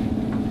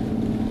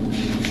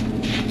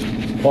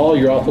 Paul,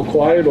 you're awful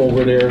quiet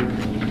over there.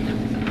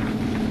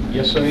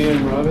 Yes, I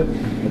am, Robert.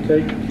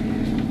 Okay.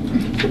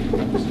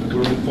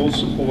 We're in full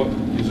support.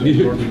 He's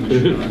absorbing the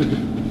shot.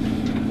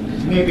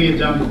 Maybe a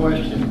dumb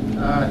question.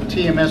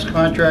 TMS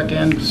contract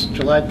ends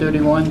July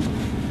 31.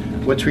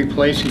 What's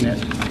replacing it?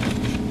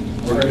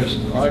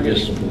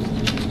 August,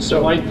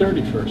 July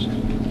 31st.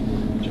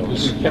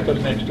 Just kept it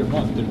an extra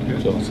month, didn't we?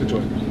 He's a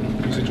joint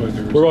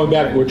there. We're going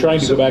back, we're trying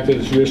to go back to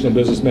the traditional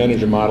business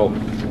manager model.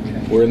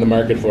 We're in the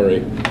market for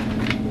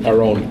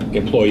our own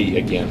employee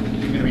again.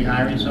 You're going to be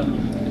hiring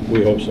somebody?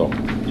 We hope so.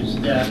 Is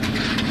that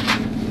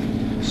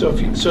So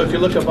if you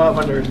look above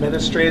under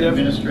administrative,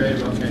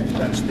 administrative? Okay.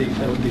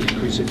 that would be the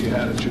increase if you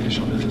had a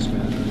traditional business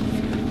manager.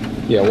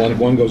 Yeah,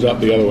 one goes up,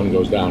 the other one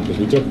goes down, because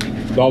we took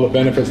all the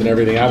benefits and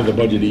everything out of the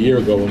budget a year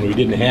ago when we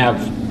didn't have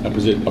a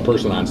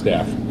person on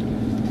staff,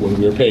 when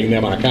we were paying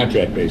them on a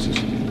contract basis.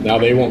 Now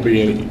they won't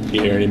be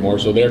here anymore,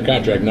 so their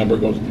contract number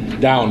goes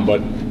down,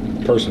 but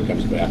person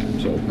comes back,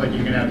 so. But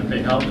you're going to have to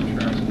pay health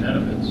insurance and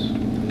benefits.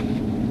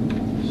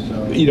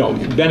 So, You know,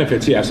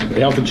 benefits, yes,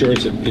 health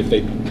insurance if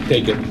they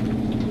take it.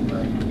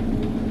 right.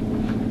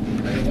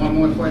 I have one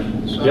more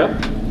question. So, Yep.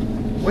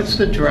 what's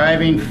the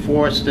driving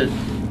force that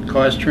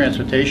caused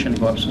transportation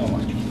to go up so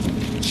much?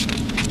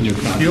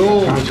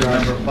 Fuel, the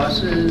number of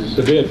buses?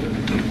 The bid,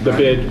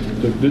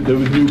 The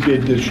new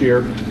bid this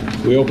year.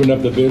 we opened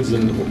up the bids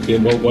and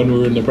when we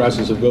were in the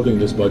process of building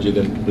this budget,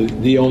 and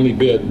the only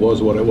bid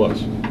was what it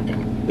was.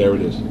 There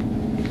it is.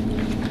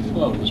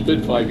 Well, it was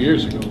bid 5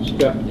 years ago,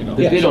 so, you know.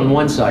 The bid on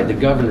one side, the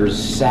governor's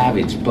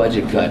savage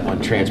budget cut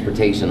on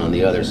transportation on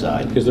the other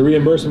side. Because the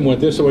reimbursement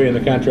went this way and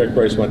the contract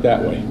price went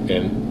that way,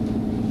 and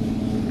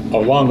a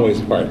long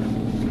ways apart.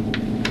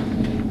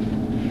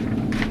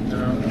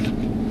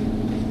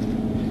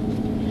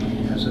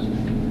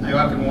 I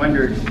often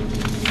wondered,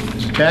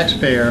 as a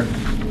taxpayer,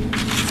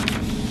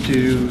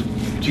 do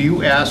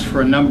you ask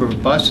for a number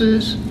of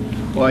buses,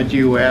 or do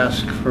you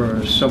ask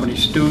for so many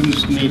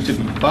students need to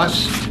be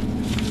bused,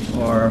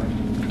 or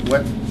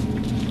what?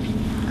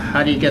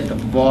 How do you get the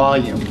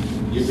volume?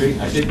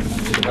 I think,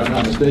 if I'm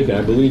not mistaken,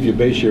 I believe you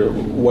base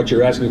what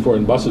you're asking for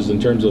in buses in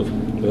terms of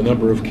the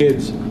number of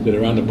kids that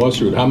are on the bus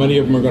route. How many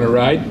of them are going to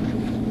ride?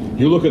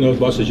 You look at those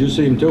buses, you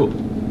see them too.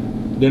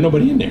 There's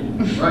nobody in there.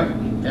 Right,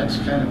 that's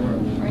kind of where.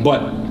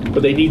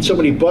 But they need so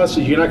many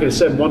buses, you're not gonna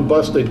send one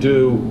bus to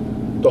do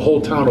the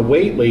whole town of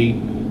Whately.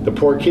 The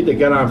poor kid that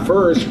got on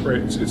first. Right,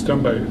 it's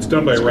done by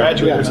route.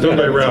 graduated. It's done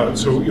by route,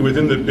 so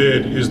within the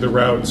bid is the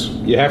routes.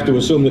 You have to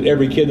assume that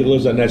every kid that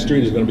lives on that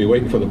street is going to be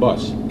waiting for the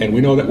bus. And we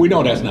know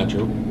that's not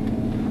true.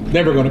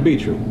 Never going to be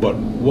true, but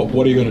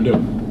what are you going to do?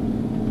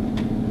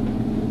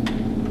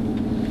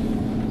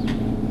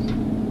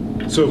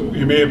 So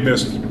you may have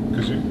missed,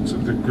 because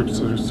the groups,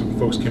 some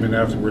folks came in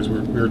afterwards,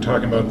 we were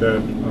talking about that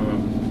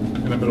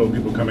in the middle of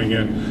people coming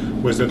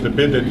in, was that the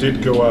bid that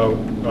did go out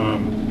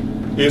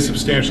is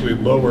substantially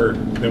lower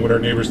than what our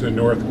neighbors in the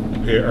north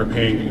are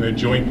paying in a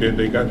joint bid.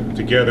 They got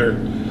together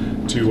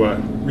to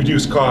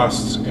reduce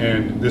costs,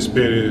 and this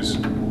bid is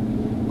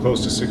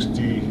close to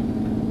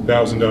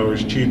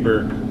 $60,000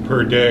 cheaper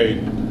per day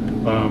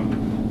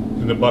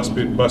than the bus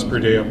per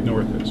day up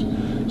north is.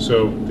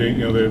 So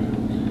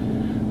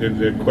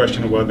the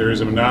question of whether there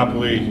is a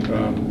monopoly,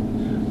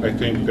 I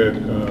think that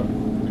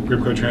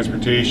Gripco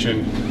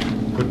Transportation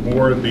put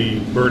more of the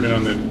burden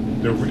on the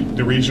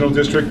regional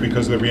district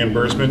because of the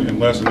reimbursement and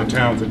less on the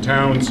towns. The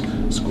town's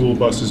school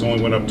buses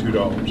only went up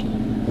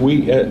 $2.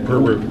 per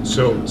route.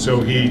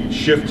 So he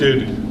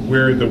shifted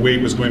where the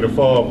weight was going to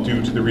fall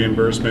due to the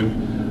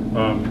reimbursement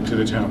to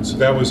the town. So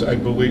that was, I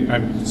believe,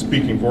 I'm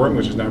speaking for him,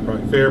 which is not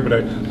probably fair, but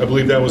I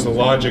believe that was the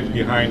logic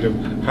behind of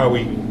how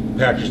he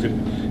packaged it,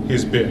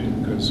 his bid,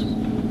 because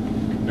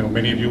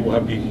many of you will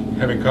be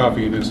having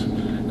coffee in his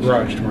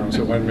garage tomorrow,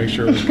 so I want to make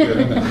sure it was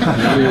clear on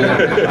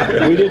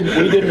that. We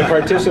didn't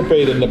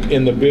participate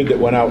in the bid that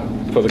went out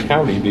for the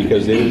county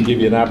because they didn't give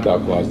you an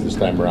opt-out clause this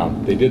time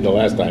around. They did the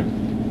last time.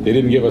 They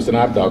didn't give us an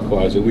opt-out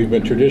clause, and we've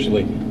been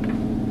traditionally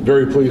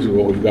very pleased with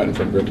what we've gotten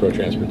from Grip Pro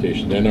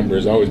Transportation. Their number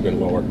has always been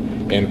lower,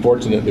 and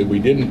fortunately, we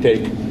didn't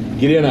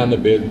get in on the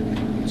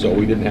bid, so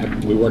we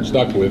weren't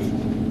stuck with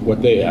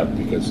what they have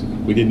because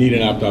we didn't need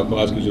an opt-out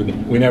clause because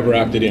we never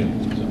opted in.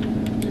 So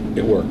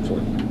it worked for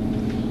them.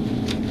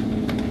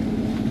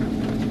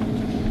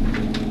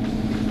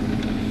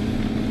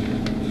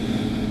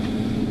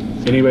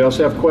 Anybody else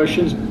have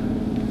questions?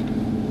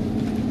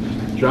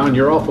 John,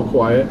 you're awful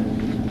quiet.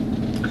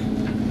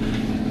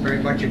 Very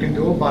much you can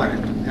do about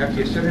it. After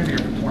you sit in here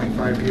for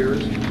 25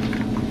 years,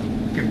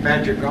 you can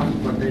pat your guns,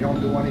 but they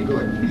don't do any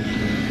good.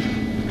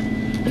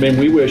 I mean,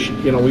 we wish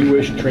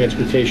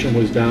transportation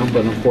was down,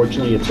 but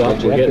unfortunately it's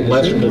up. We're getting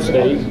less from the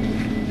state.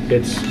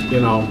 It's,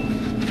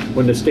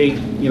 when the state,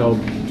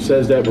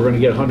 says that we're gonna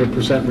get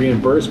 100%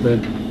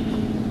 reimbursement,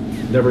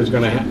 never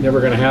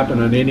gonna happen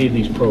on any of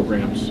these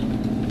programs.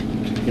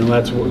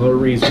 That's the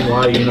reason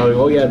why,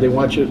 oh yeah, they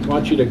want you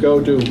to go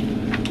to,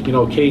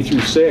 K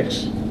through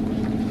 6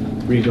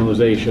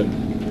 regionalization.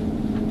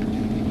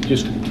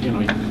 Just,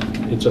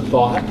 it's a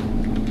thought.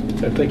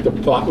 I think the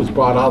thought was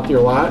brought out there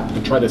a lot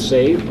to try to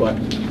save, but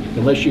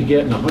unless you're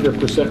getting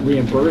 100%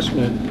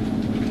 reimbursement,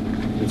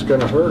 it's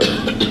gonna hurt.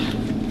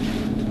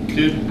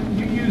 Did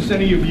you use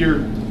any of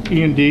your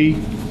E&D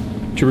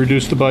to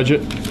reduce the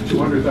budget?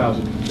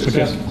 200,000.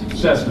 Okay.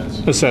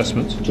 Assessments.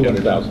 Assessments.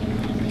 200,000.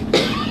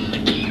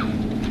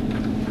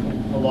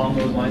 Along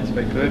those lines, if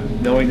I could,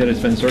 knowing that it's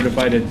been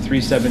certified at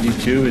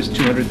 372, is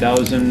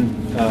 200,000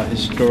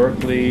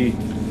 historically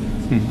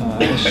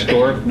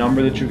historic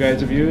number that you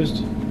guys have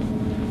used? I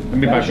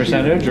mean, by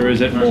percentage, or is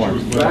it more?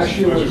 Last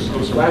year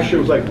was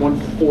like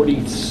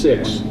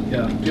 146.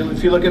 Yeah,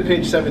 if you look at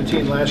page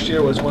 17, last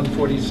year was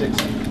 146,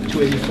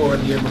 284,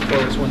 and the year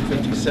before was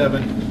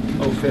 157,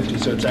 050,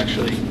 so it's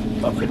actually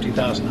about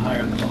 50,000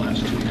 higher than the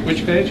last 2 years.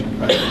 Which page?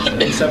 Right,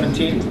 and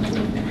 17.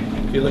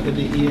 If you look at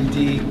the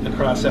E&D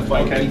across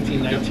FY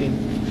 18,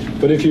 19.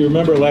 But if you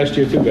remember last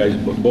year too, guys,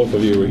 both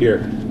of you were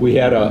here, we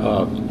had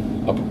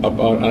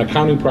an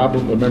accounting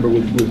problem, remember,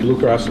 with Blue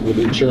Cross, with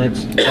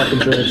insurance, health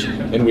insurance,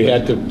 and we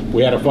had to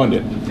fund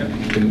it.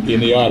 In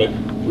the audit,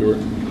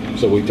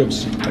 so we took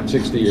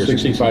 60 or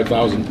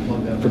 65,000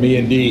 from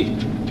E&D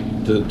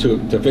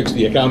to fix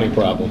the accounting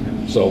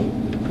problem. So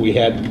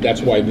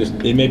that's why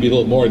it may be a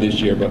little more this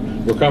year, but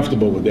we're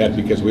comfortable with that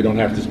because we don't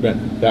have to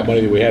spend that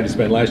money that we had to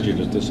spend last year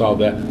just to solve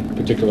that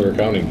particular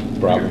accounting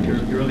problem.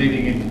 You were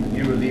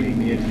leading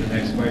me into the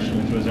next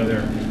question, which was, are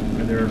there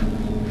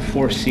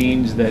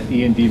foreseens that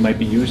E&D might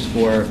be used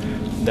for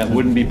that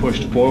wouldn't be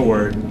pushed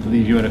forward to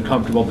leave you in a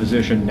comfortable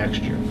position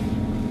next year,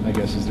 I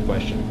guess is the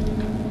question.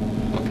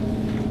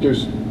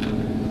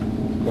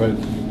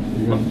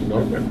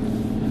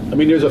 I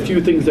mean, there's a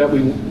few things that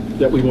we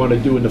want to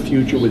do in the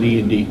future with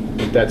E&D,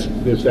 if that's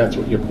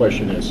what your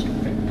question is.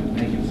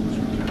 Thank you.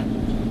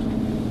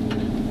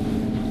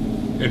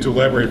 And to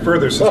elaborate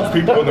further, since there's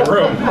people in the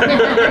room.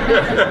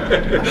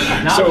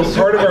 So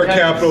part of our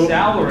capital.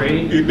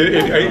 Salary.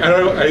 I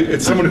don't know,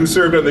 it's someone who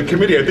served on the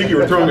committee. I think you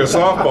were throwing a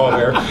softball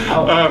there.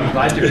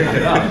 Glad you picked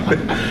it up.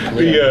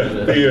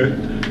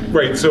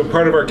 Right, so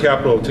part of our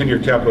 10-year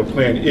capital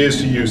plan is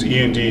to use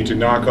E&D to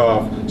knock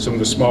off some of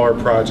the smaller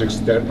projects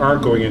that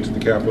aren't going into the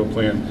capital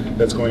plan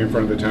that's going in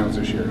front of the towns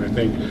this year. And I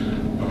think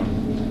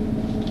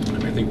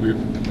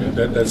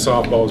that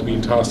softball is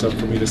being tossed up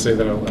for me to say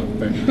that out loud.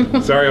 Thank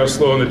you. Sorry, I was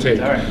slow on the tape.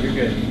 All right, you're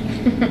good.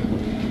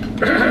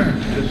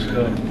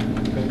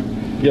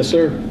 Yes,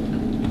 sir.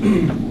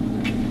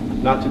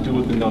 Not to do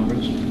with the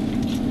numbers,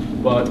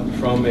 but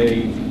from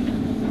a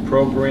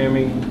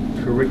programming,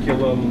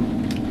 curriculum,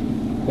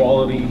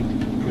 quality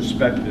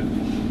perspective,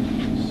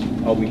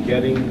 are we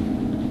getting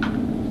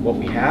what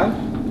we have?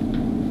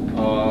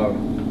 Are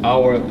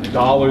our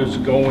dollars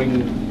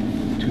going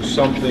to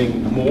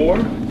something more?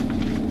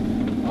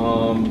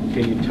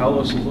 Can you tell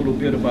us a little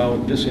bit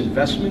about this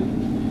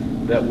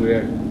investment that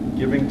we're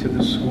giving to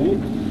the school?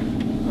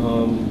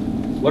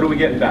 What are we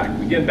getting back?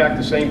 We getting back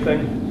the same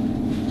thing?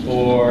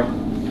 Or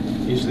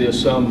is there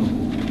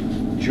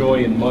some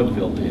joy in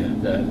Mudville there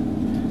that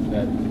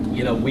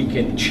we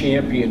can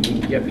champion, we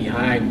can get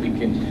behind,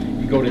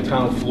 you go to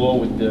town floor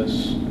with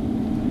this.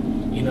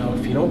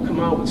 If you don't come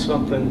out with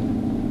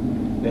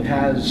something that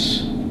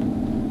has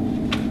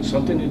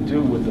something to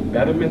do with the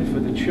betterment for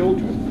the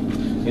children,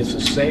 it's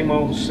the same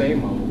old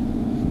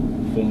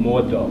for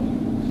more dough.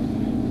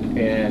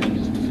 And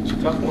it's a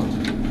tough one.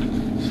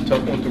 It's a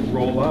tough one to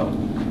roll out.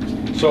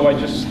 So I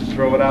just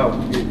throw it out.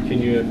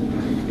 Can you,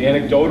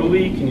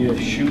 anecdotally, can you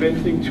shoot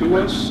anything to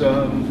us?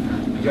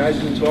 You guys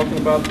have been talking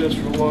about this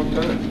for a long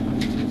time.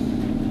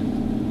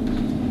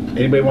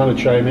 Anybody want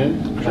to chime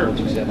in? College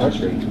acceptance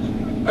rate.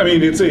 I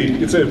mean, it's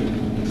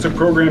a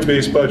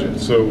program-based budget,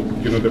 so,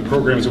 you know, the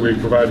programs that we're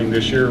providing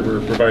this year,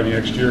 we're providing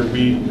next year.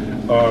 We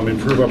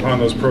improve upon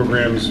those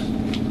programs,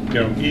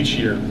 you know, each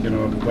year. You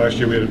know, last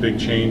year we had a big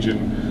change in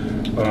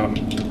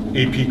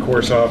AP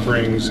course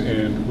offerings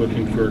and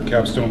looking for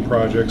capstone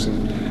projects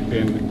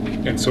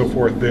and so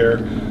forth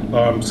there.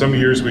 Some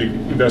years we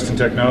invest in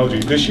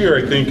technology. This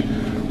year, I think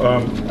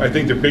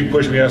the big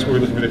push we asked, we're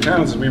looking for the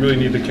towns, is we really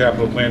need the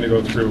capital plan to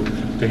go through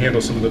to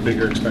handle some of the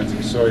bigger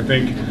expenses. So I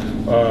think,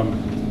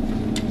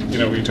 you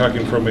know, we're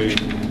talking from a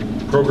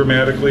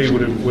programmatically,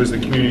 what was the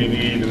community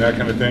need and that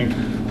kind of thing.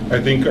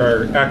 I think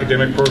our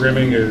academic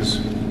programming is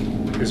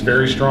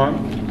very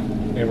strong,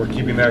 and we're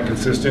keeping that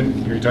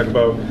consistent. You're talking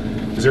about,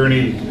 is there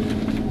any,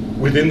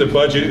 within the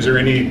budget, is there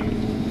any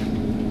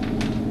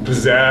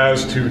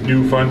pizzazz to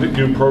new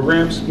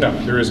programs? No,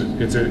 there isn't.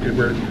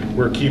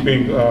 We're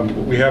keeping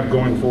what we have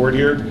going forward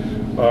here.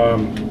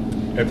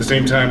 At the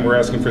same time, we're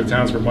asking for the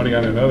towns for money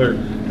on another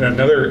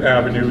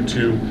avenue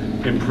to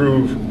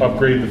improve,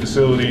 upgrade the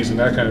facilities and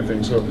that kind of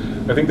thing. So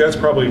I think that's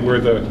probably where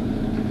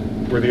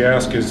the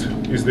ask is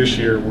this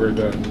year, where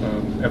the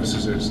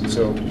emphasis is. And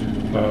so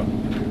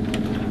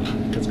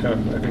that's kind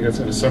of, I think that's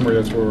in a summary,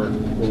 that's where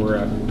we're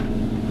at.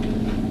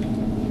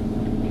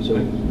 So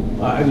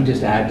I would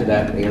just add to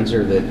that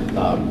answer that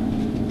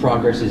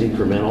progress is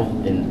incremental,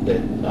 and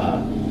that,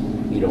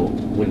 you know,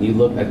 when you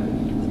look at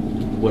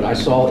what I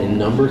saw in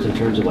numbers in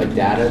terms of like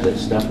data, that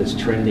stuff that's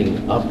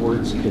trending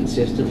upwards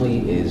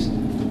consistently is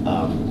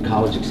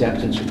college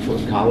acceptance, for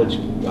college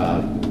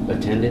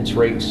attendance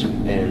rates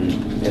and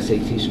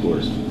SAT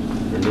scores.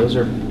 And those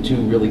are two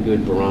really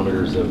good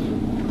barometers of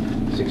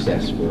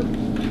success for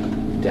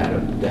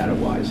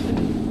data-wise,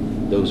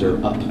 and those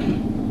are up.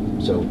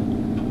 So,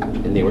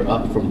 and they were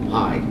up from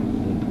high, a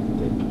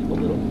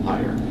little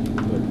higher.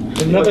 But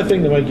another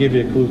thing that might give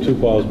you a clue too,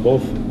 Paul, is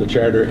both the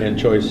charter and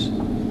choice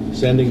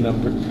sending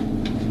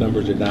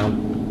numbers are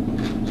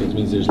down. So it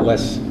means there's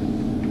less.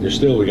 There's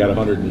still, we got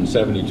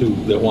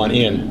 172 that want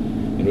in,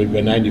 and we've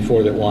got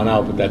 94 that want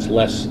out, but that's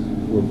less.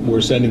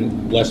 We're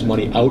sending less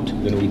money out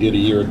than we did a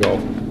year ago,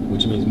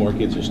 which means more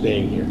kids are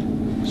staying here.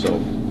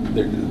 So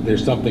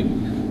there's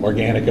something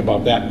organic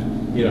about that,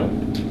 you know,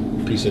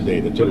 piece of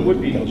data too. But it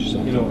would be,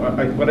 you know,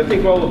 but I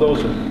think all of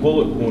those are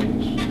bullet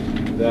points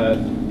that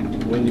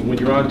when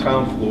you're on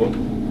town floor,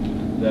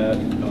 that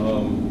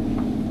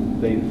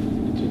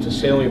it's a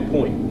salient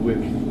point with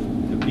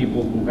the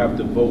people who have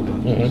to vote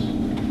on this.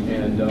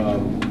 And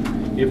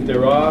if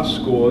there are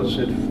scores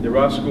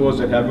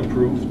that have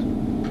improved,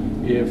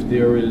 if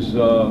there is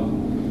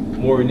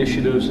more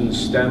initiatives in the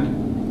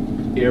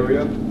STEM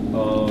area,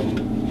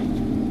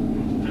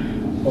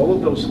 all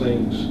of those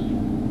things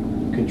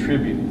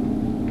contribute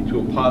to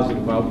a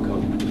positive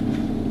outcome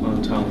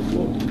on town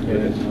floor.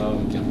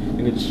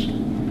 And it's,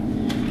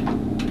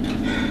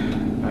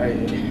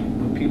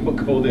 when people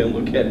go there and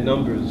look at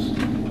numbers,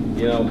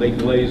 you know, they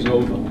glaze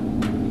over.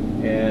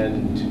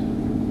 And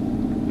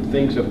the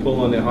things that pull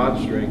on their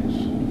heartstrings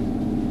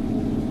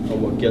are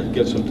what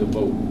gets them to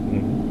vote.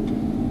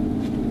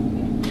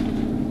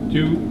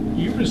 Do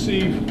you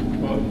receive,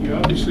 well, you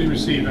obviously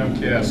receive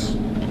MCAS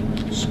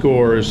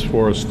scores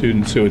for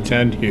students who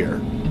attend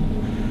here.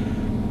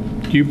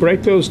 Do you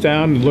break those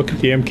down and look at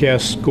the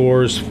MCAS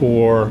scores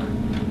for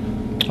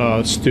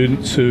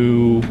students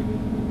who,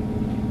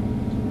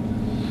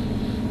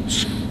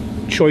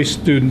 choice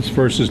students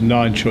versus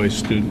non-choice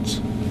students?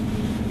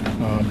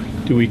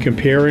 Do we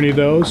compare any of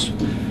those?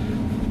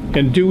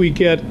 And do we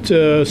get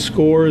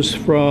scores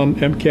from,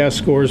 MCAS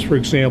scores, for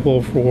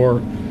example,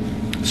 for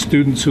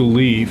students who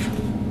leave?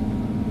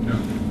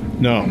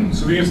 No.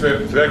 So the answer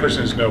to that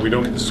question is no. We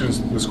don't get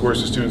the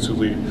scores of students who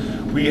leave.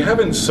 We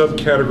haven't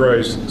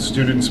subcategorized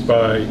students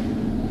by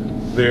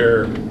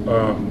their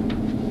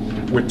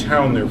what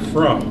town they're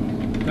from.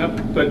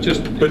 But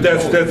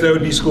that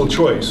would be school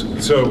choice.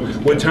 So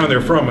what town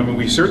they're from. I mean,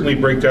 we certainly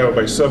break down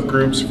by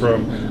subgroups.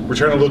 We're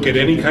trying to look at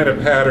any kind of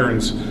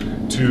patterns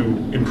to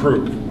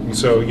improve. And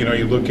so, you know,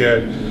 you look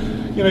at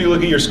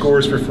your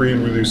scores for free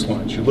and reduced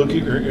lunch. You look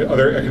at your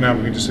other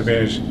economically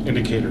disadvantaged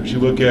indicators. You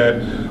look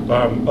at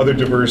other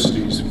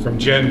diversities, from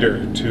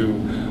gender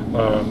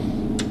to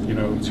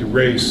to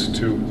race,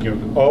 to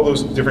all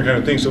those different kind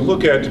of things to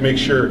look at to make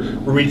sure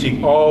we're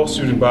reaching all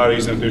student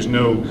bodies and that there's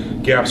no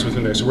gaps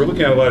within there. So we're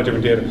looking at a lot of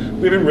different data.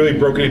 We haven't really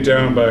broken it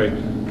down by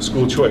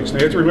school choice. Now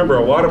you have to remember,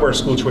 a lot of our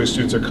school choice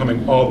students are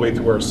coming all the way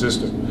through our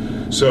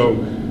system. So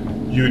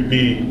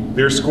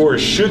their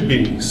scores should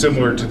be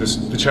similar to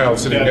the child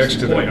sitting next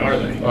to them. Point, are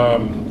they?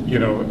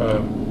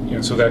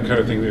 So that kind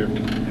of thing there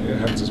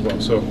happens as well.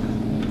 So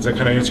does that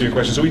kind of answer your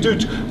question? So we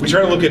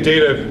try to look at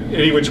data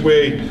any which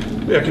way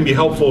that can be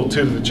helpful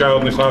to the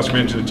child in the classroom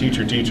and to the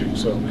teacher teaching.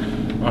 So,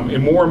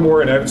 and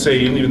more, and I would say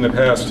even in the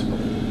past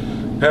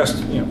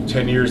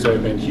 10 years that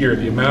I've been here,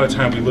 the amount of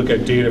time we look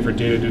at data for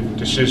data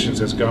decisions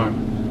has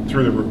gone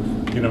through the roof.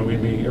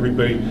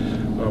 Everybody,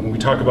 when we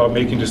talk about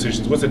making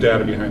decisions, what's the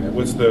data behind that?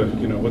 What's the,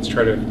 let's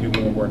try to do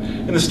more and more.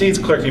 And the state's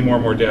collecting more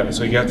and more data,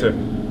 so you have to,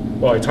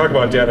 while I talk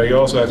about data, you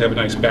also have to have a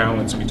nice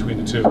balance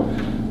between the two.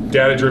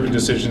 Data-driven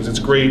decisions, it's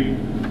great.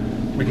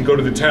 We can go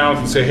to the towns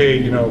and say,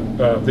 hey,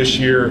 this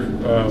year,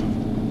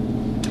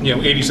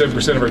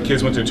 87% of our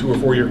kids went to a 2 or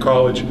 4 year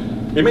college.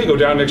 It may go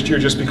down next year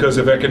just because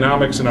of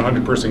economics in a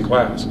 100-person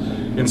class.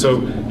 And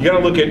so you got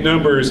to look at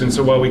numbers, and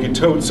so while we can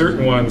tote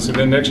certain ones, and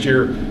then next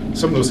year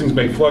some of those things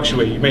may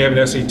fluctuate. You may have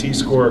an SAT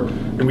score,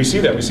 and we see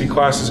that. We see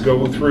classes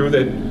go through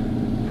that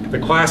the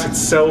class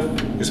itself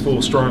is full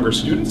of stronger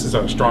students, it's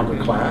a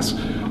stronger class,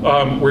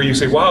 where you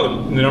say,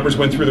 wow, the numbers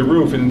went through the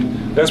roof,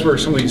 and that's where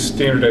some of these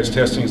standardized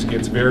testings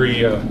gets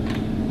very,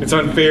 it's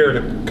unfair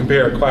to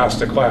compare class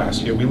to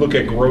class. We look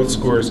at growth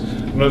scores.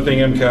 Another thing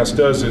MCAS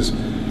does is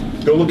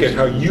they'll look at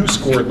how you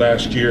scored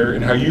last year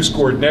and how you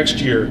scored next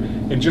year,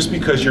 and just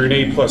because you're an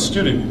A+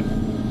 student,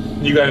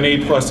 you got an A+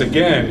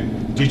 again,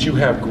 did you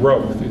have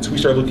growth? And so we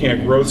start looking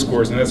at growth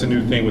scores, and that's a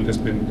new thing that's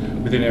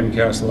been within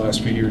MCAS the last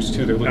few years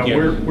too. They're looking Now,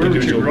 where at would your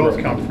individual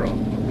growth come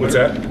from? What's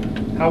that?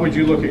 How would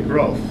you look at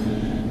growth?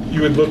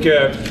 You would look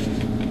at,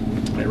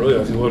 I really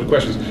have a load of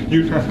questions.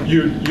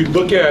 You'd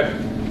look at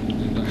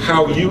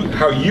how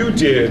you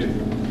did.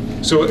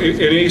 So an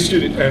A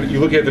student, and you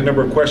look at the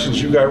number of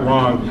questions you got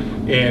wrong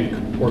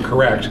or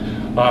correct,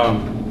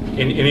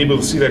 and able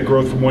to see that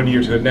growth from one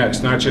year to the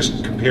next, not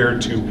just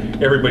compared to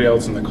everybody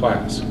else in the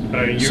class.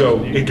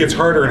 So it gets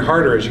harder and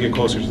harder as you get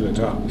closer to the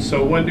top.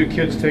 So when do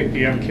kids take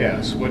the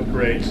MCAS? What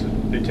grades?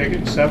 They take it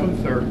in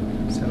 7th or?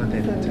 7th,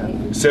 8th, and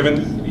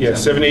 10th.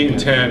 7, 8, and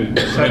 10, and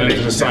then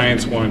there's a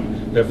science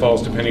one that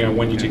falls depending on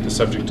when you take the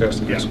subject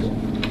test in high school.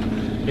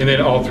 And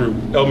then all through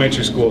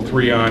elementary school,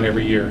 3 on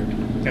every year.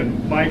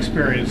 And my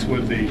experience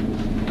with the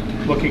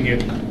looking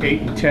at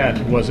 8 and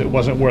 10 was it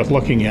wasn't worth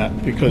looking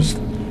at because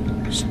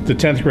the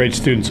 10th grade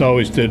students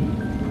always did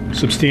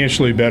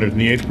substantially better than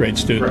the 8th grade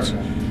students.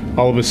 Right.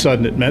 All of a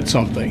sudden it meant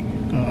something.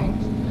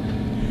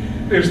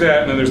 There's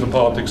that, and then there's the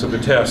politics of the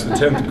test. The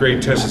 10th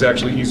grade test is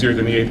actually easier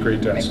than the 8th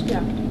grade test.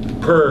 Yeah.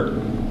 Per,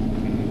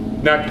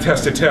 not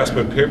test to test,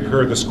 but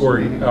per the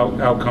scoring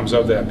outcomes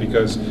of that,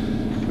 because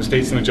the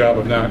state's in the job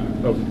of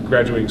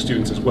graduating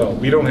students as well.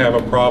 We don't have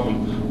a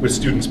problem with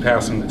students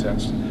passing the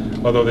test,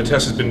 although the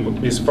test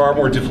is far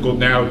more difficult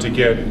now to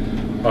get,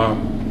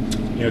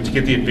 to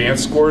get the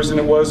advanced scores than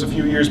it was a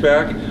few years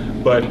back.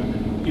 But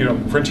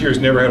Frontier's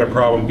never had a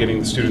problem getting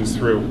the students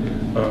through,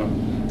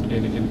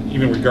 and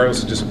even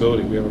regardless of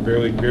disability, we have a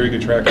very, very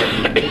good track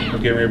record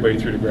of getting everybody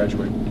through to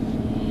graduate.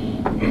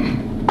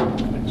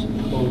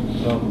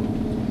 Well,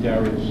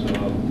 Darius,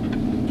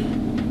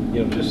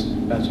 just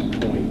as a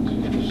point,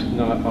 it's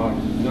not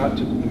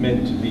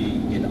meant to be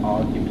an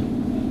argument,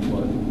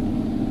 but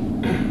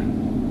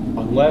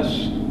unless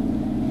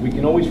we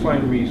can always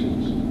find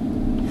reasons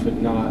for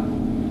not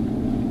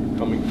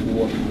coming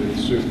forth with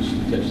certain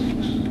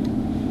statistics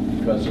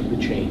because of the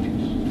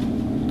changes.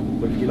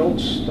 But if you don't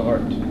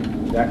start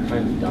that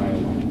kind of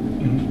dialogue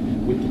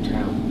with the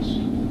towns,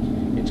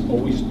 it's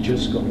always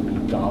just going to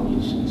be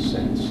dollars and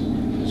cents.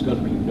 There's going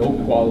to be no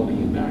quality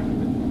in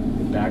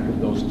back of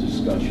those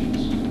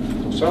discussions.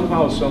 So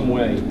somehow, some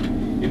way,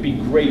 it'd be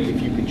great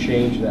if you could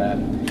change that,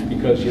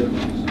 because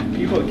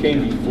people that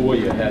came before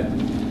you had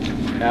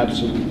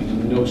absolutely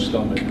no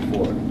stomach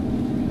for it.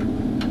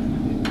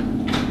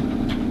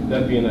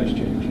 That'd be a nice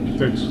change.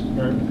 Thanks.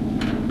 All right.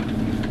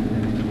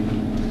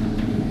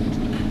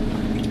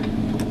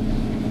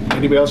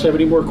 Anybody else have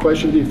any more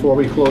questions before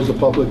we close the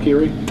public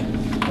hearing?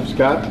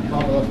 Scott?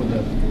 Follow up with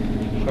a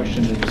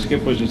question that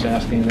Skip was just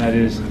asking, and that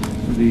is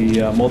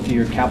the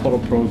multi-year capital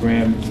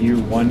program year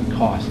 1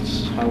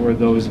 costs. How are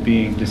those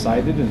being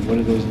decided, and what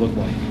do those look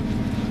like?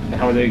 And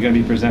how are they going to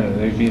be presented? Are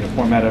they being in a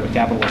format of a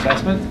capital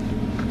assessment,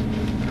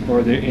 or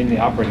are they in the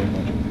operating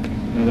budget?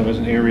 I know there was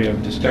an area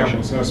of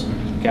discussion. Capital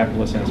assessment.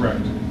 Capital assessment.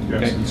 Correct.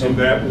 Yes. Okay. And so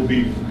that will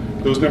be,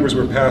 those numbers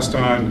were passed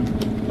on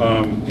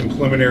in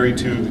preliminary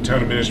to the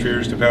town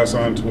administrators to pass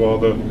on to all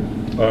the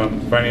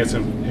finance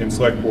and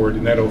select board,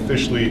 and that'll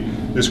officially,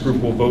 this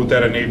group will vote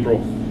that on April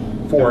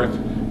 4th,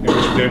 in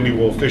which then we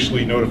will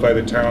officially notify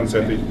the towns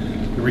that the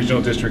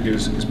regional district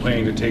is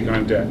planning to take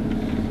on debt,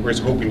 or is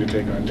hoping to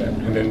take on debt,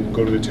 and then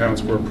go to the towns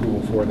for approval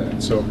for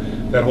that. So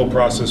that whole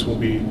process will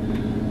be,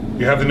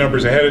 you have the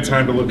numbers ahead of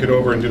time to look it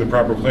over and do the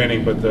proper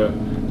planning, but the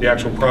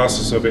actual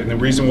process of it, and the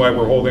reason why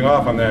we're holding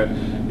off on that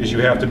is you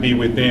have to be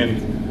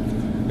within,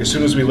 as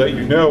soon as we let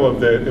you know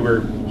of that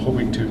we're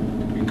hoping to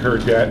incur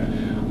debt,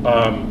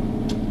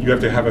 you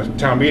have to have a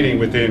town meeting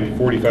within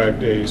 45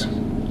 days,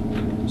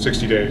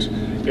 60 days.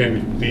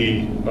 And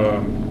the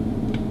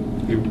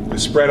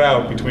spread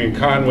out between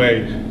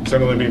Conway,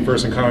 Sunderland being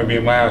first and Conway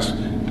being last,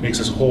 makes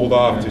us hold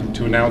off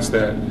to announce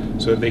that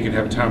so that they can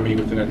have a town meeting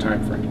within that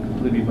time frame.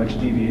 Will there be much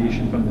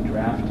deviation from the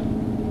draft?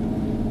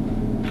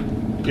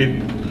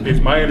 It's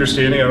my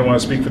understanding, I don't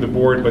want to speak for the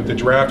board, but the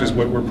draft is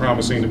what we're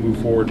promising to move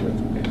forward with.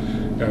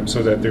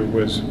 So that there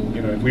was,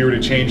 if we were to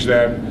change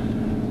that,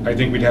 I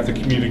think we'd have to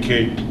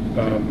communicate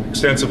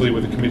extensively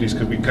with the committees,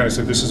 because we kind of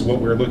said this is what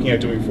we're looking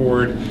at doing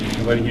forward,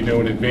 and letting you know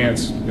in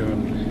advance.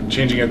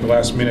 Changing it at the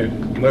last minute,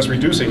 unless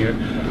reducing it,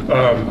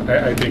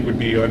 I think would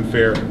be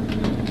unfair.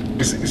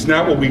 It's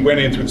not what we went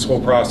in through this whole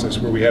process,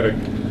 where we had a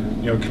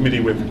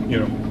committee with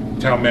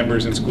town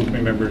members and school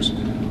committee members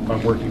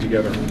working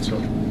together. So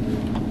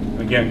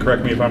again,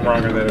 correct me if I'm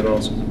wrong on that at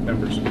all,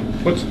 members.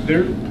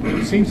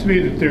 It seems to me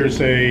that there's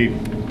a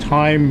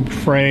time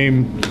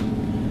frame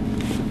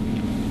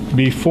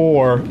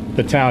before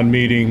the town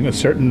meeting, a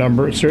certain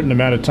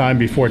amount of time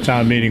before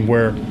town meeting,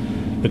 where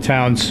the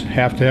towns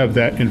have to have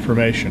that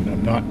information.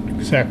 I'm not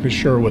exactly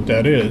sure what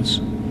that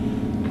is.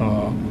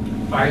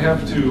 I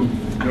have to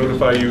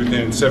notify you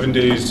within 7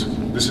 days.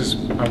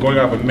 I'm going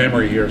off of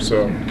memory here,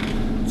 so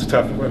it's a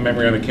tough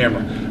memory on the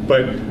camera.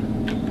 But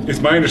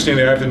it's my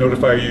understanding I have to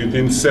notify you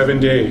within 7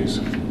 days,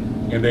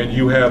 and then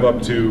you have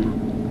up to.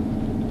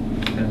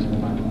 Depends on the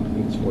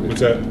bylaw. What's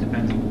that?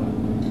 Depends on the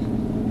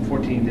bylaw.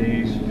 14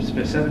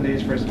 days, 7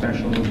 days for a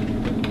special,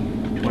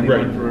 21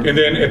 Right, for. and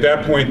then at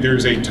that point,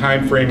 there's a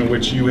time frame in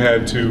which you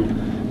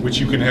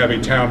can have a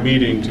town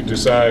meeting to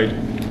decide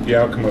the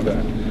outcome of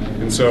that.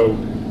 And so,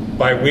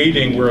 by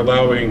waiting, we're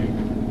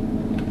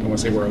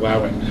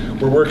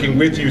working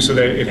with you so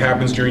that it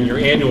happens during your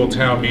annual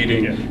town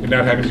meeting and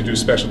not having to do a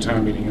special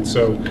town meeting. And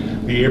so,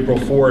 the April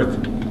 4th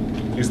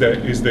is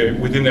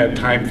within that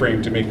time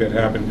frame to make that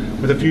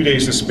happen, with a few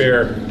days to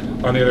spare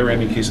on the other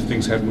end in case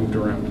things had moved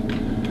around.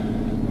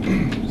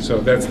 So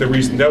that's the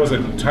reason. That was the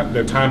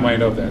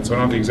timeline of that. So I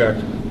don't have the exact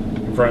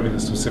in front of me the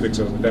specifics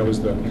of it. That was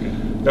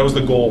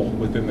the goal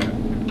within that.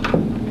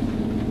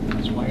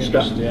 It's my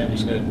understanding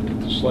that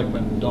the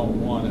selectmen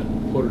don't want to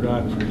put it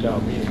on for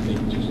town meeting, they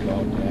just allow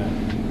it to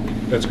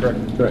happen. That's correct.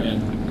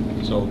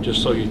 And so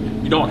just so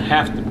you don't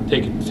have to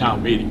take it to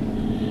town meeting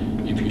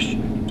if you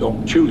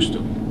don't choose to.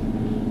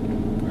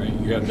 Right?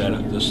 You have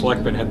that. The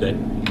selectmen have that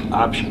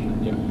option.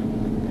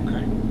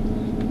 Okay.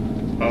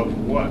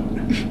 Of what?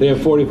 They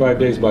have 45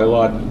 days by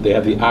law. They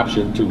have the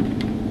option to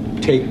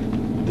take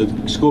the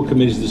school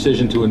committee's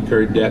decision to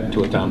incur debt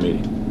to a town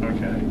meeting.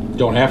 Okay.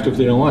 Don't have to if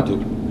they don't want to.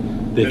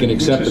 They can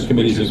accept the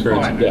committee's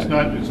incurrence of debt.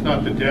 It's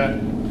not the debt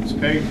it's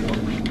paid for.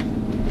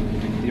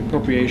 The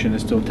appropriation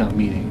is still town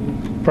meeting.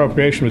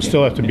 Appropriation would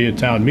still have to be a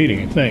town meeting,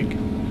 I think,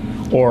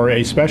 or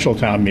a special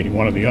town meeting,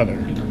 one or the other.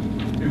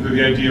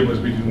 The idea was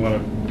we didn't want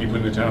to be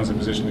putting the towns in a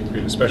position to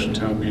create a special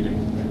town meeting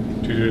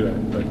to do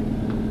that. But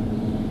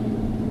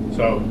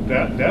So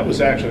that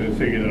was actually the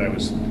figure that I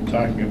was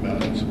talking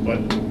about.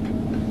 But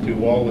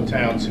do all the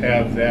towns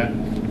have that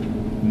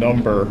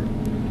number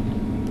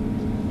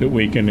that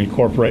we can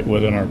incorporate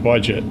within our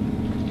budget?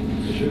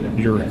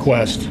 Your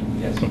request?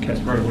 Yes. Okay.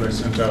 that's part of what I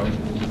sent out.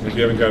 If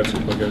you haven't got it,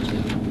 I'll get it to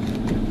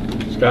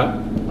you. Scott?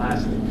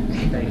 Lastly,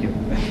 thank you.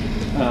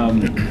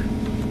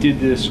 Did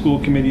the school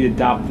committee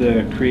adopt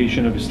the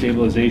creation of a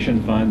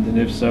stabilization fund? And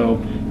if so,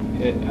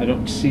 I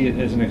don't see it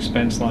as an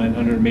expense line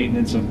under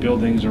maintenance of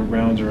buildings or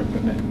grounds or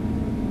equipment.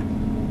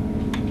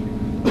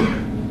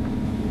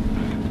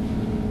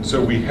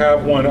 So we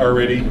have one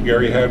already. We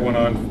already had one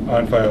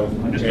on file.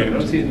 Understood. I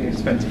don't see it in the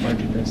expense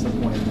budget. That's the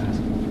point I'm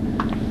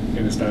asking.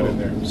 And it's not in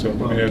there. So I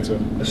mean, that's a.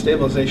 A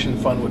stabilization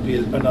fund would be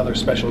another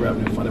special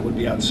revenue fund. It would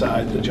be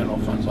outside the general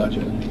fund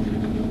budget.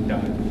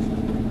 Got it.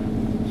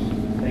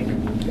 Thank you.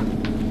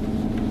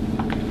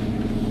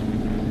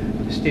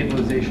 The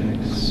stabilization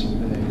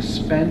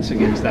expense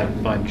against that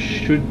fund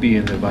should be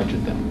in the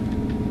budget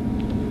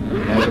though.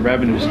 It has a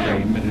revenue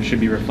stream and it should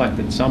be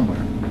reflected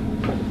somewhere.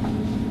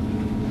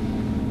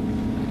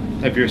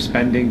 If you're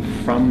spending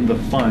from the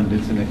fund,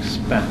 it's an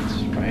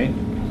expense, right?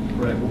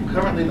 Right. Well,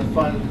 currently the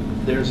fund,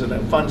 there's a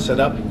fund set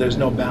up, there's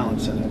no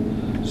balance in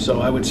it. So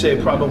I would say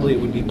probably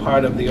it would be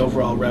part of the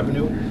overall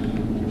revenue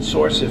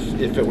source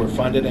if it were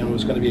funded and it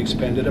was going to be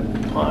expended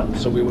upon.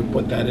 So we would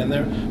put that in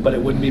there, but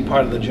it wouldn't be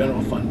part of the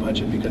general fund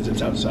budget because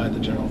it's outside the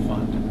general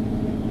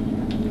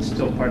fund. It's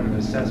still part of an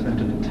assessment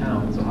to the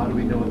town, so how do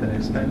we know what that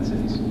expense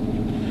is?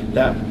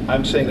 That,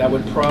 I'm saying that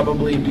would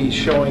probably be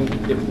showing,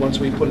 if once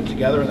we put it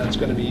together and that's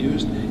going to be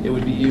used, it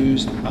would be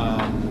used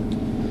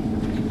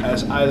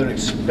as either an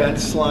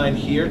expense line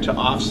here to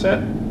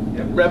offset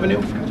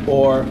revenue,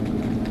 or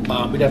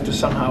we'd have to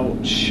somehow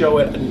show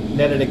it and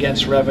net it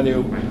against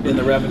revenue in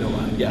the revenue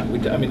line. Yeah,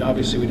 I mean,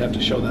 obviously we'd have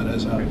to show that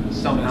as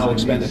an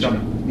expenditure.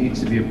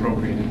 Needs to be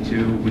appropriated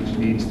to, which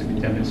needs to be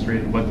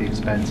demonstrated what the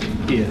expense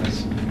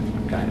is.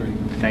 Got it.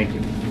 Thank you.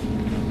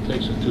 It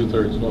takes a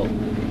 2/3 vote.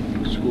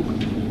 The school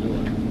committee to do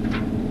it.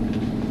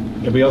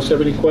 Anybody else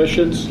have any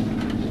questions?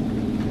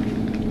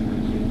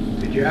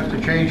 Did you have to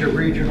change a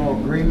regional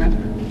agreement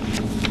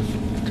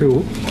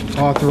to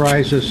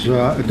authorize this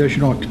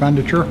additional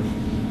expenditure?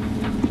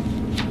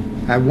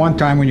 At one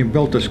time when you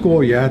built the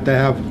school, you had to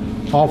have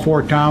all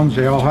 4 towns,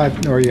 they all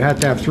had, or you had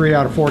to have 3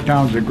 out of 4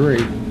 towns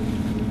agree.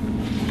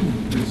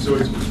 So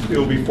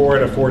it'll be 4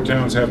 out of 4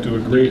 towns have to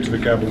agree to the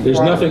capital. There's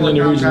nothing in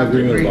the regional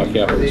agreement about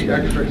capital The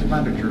expenditure. extra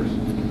expenditures.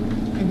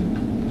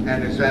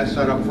 And is that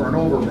set up for an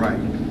override?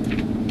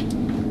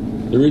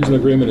 The regional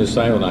agreement is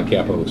silent on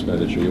capital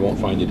expenditure. You won't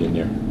find it in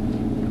there.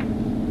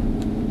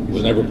 It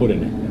was never put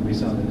in there.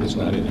 least on It's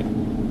not in it.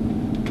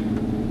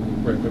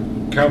 Right, but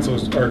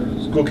our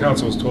school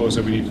council has told us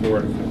that we need 4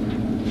 out of 4.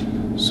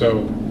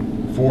 So,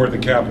 for the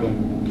capital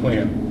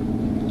plan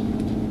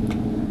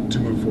to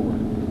move forward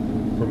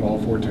from all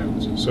 4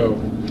 towns. So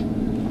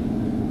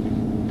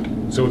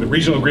the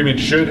regional agreement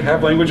should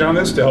have language on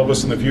this to help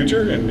us in the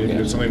future, and maybe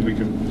it's something we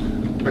can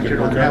But you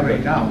work don't have on.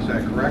 any now, is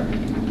that correct?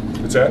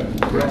 What's that?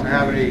 You don't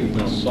have any,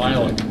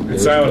 Silent.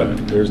 It's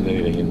silent. There isn't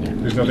anything in there.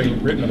 There's nothing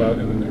written about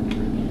it in there.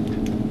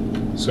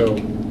 So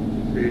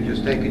you're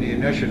just taking the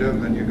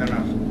initiative and you're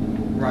gonna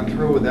run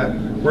through with that?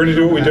 we're gonna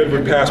do what we did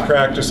with past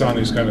practice on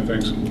these kind of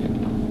things.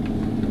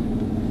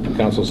 The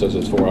council says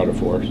it's 4 out of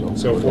 4, so.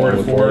 So we're 4 out going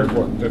of with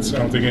 4, that's, I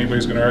don't think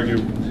anybody's gonna argue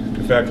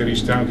the fact that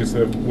each town gets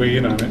to weigh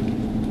in on it.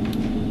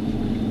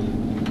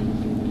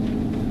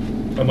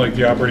 Unlike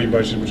the operating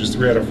budget, which is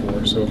 3 out of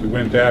 4. So if we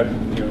went that,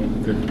 you know,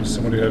 if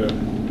somebody had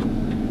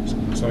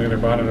something in their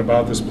bonnet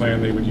about this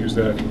plan, they would use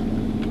that.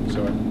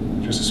 So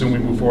just assume we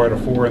move 4 out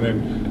of 4 and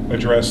then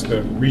address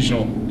the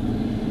regional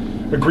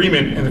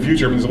agreement in the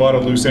future. There's a lot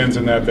of loose ends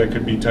in that that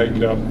could be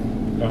tightened up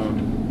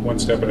one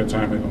step at a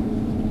time, I think.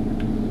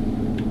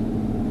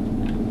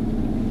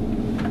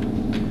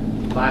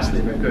 Lastly,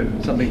 if I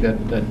could, something that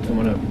I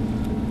want to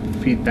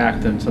feed back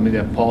to something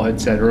that Paul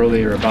had said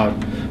earlier about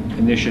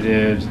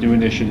initiatives, new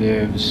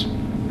initiatives,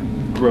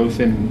 growth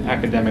in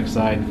academic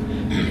side.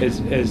 As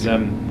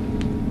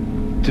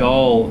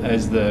dull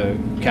as the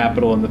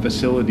capital and the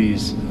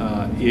facilities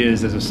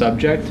is as a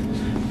subject,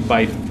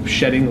 by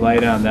shedding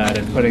light on that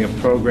and putting a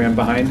program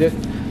behind it,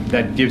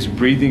 that gives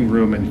breathing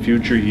room in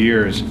future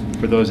years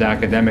for those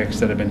academics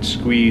that have been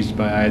squeezed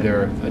by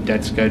either a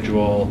debt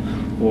schedule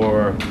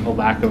or a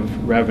lack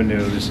of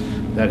revenues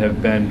that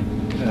have been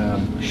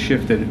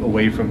shifted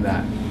away from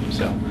that.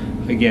 So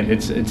again,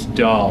 it's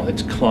dull,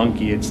 it's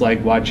clunky, it's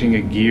like watching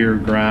a gear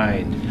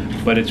grind,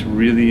 but it's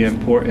really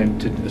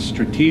important to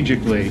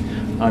strategically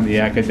on the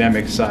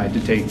academic side to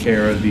take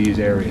care of these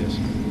areas.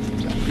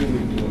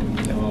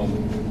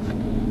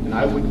 And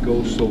I would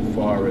go so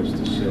far as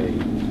to say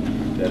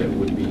that it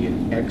would be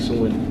an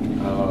excellent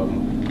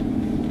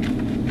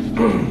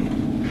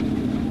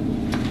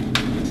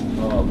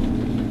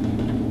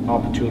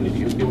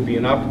opportunity. It would be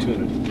an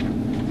opportunity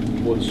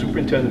for the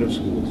superintendent of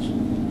schools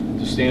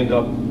to stand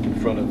up in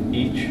front of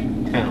each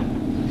town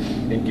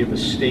and give a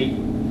state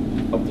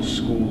of the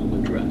school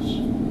address.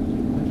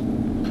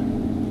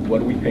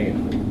 What are we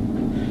paying for?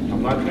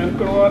 I'm not trying to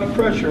put a lot of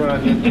pressure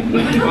on you.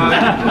 But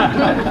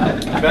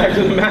the fact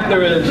of the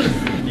matter is,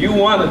 you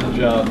wanted the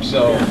job,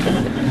 so.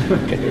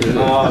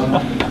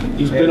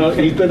 He's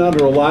been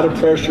under a lot of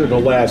pressure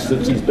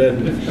since he's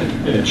been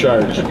in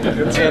charge.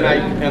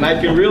 And I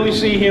can really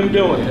see him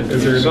doing it.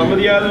 Some of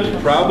the others,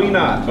 probably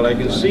not, but I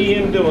can see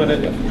him doing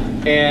it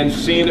and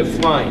seeing it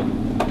flying.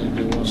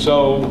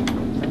 So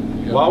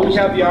while we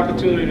have the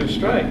opportunity to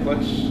strike,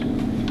 let's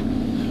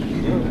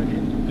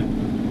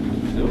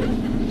do it.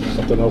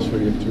 Something else for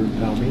you through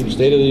town meeting.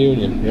 State of the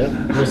Union. Yeah.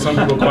 Well, some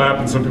people clap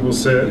and some people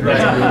sit. Wear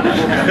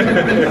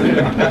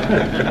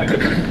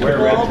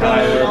red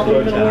tie, wear a bow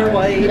We're gonna wear tie.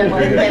 white,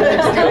 right?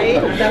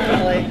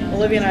 Definitely.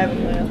 Olivia and I have a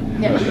plan.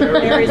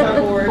 Mary's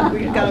on board.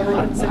 We got a room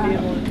in Cindy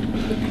and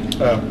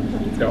one.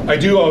 No, I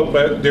do,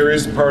 but there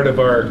is part of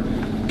our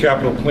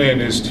capital plan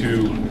is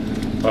to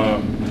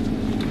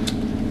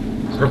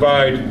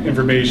provide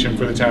information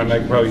for the town. I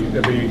could probably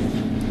be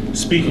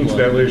speaking to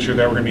that literature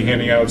that we're going to be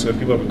handing out so that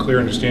people have a clear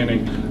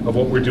understanding of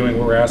what we're doing,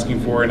 what we're asking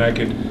for, and I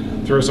could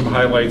throw some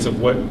highlights of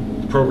what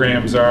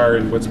programs are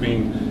and what's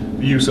being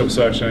the use of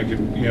such, and I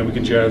can, we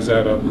can jazz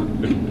that up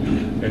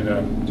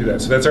and do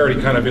that. So that's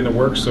already kind of in the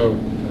works. So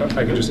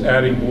I can just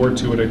adding more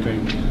to it, I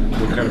think,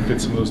 will kind of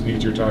fit some of those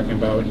needs you're talking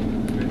about.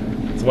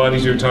 It's a lot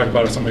easier to talk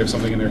about if somebody has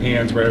something in their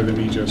hands rather than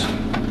me just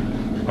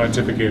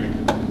pontificating,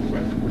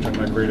 which I'm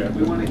not great at.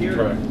 We want to hear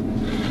Try. it.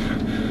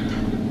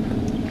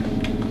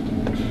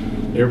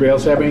 Everybody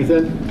else have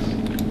anything?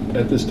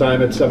 At this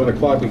time, at 7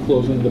 o'clock, we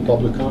close into the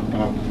public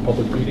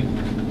meeting.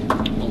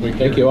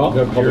 Thank you all.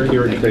 Public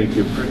hearing, thank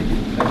you.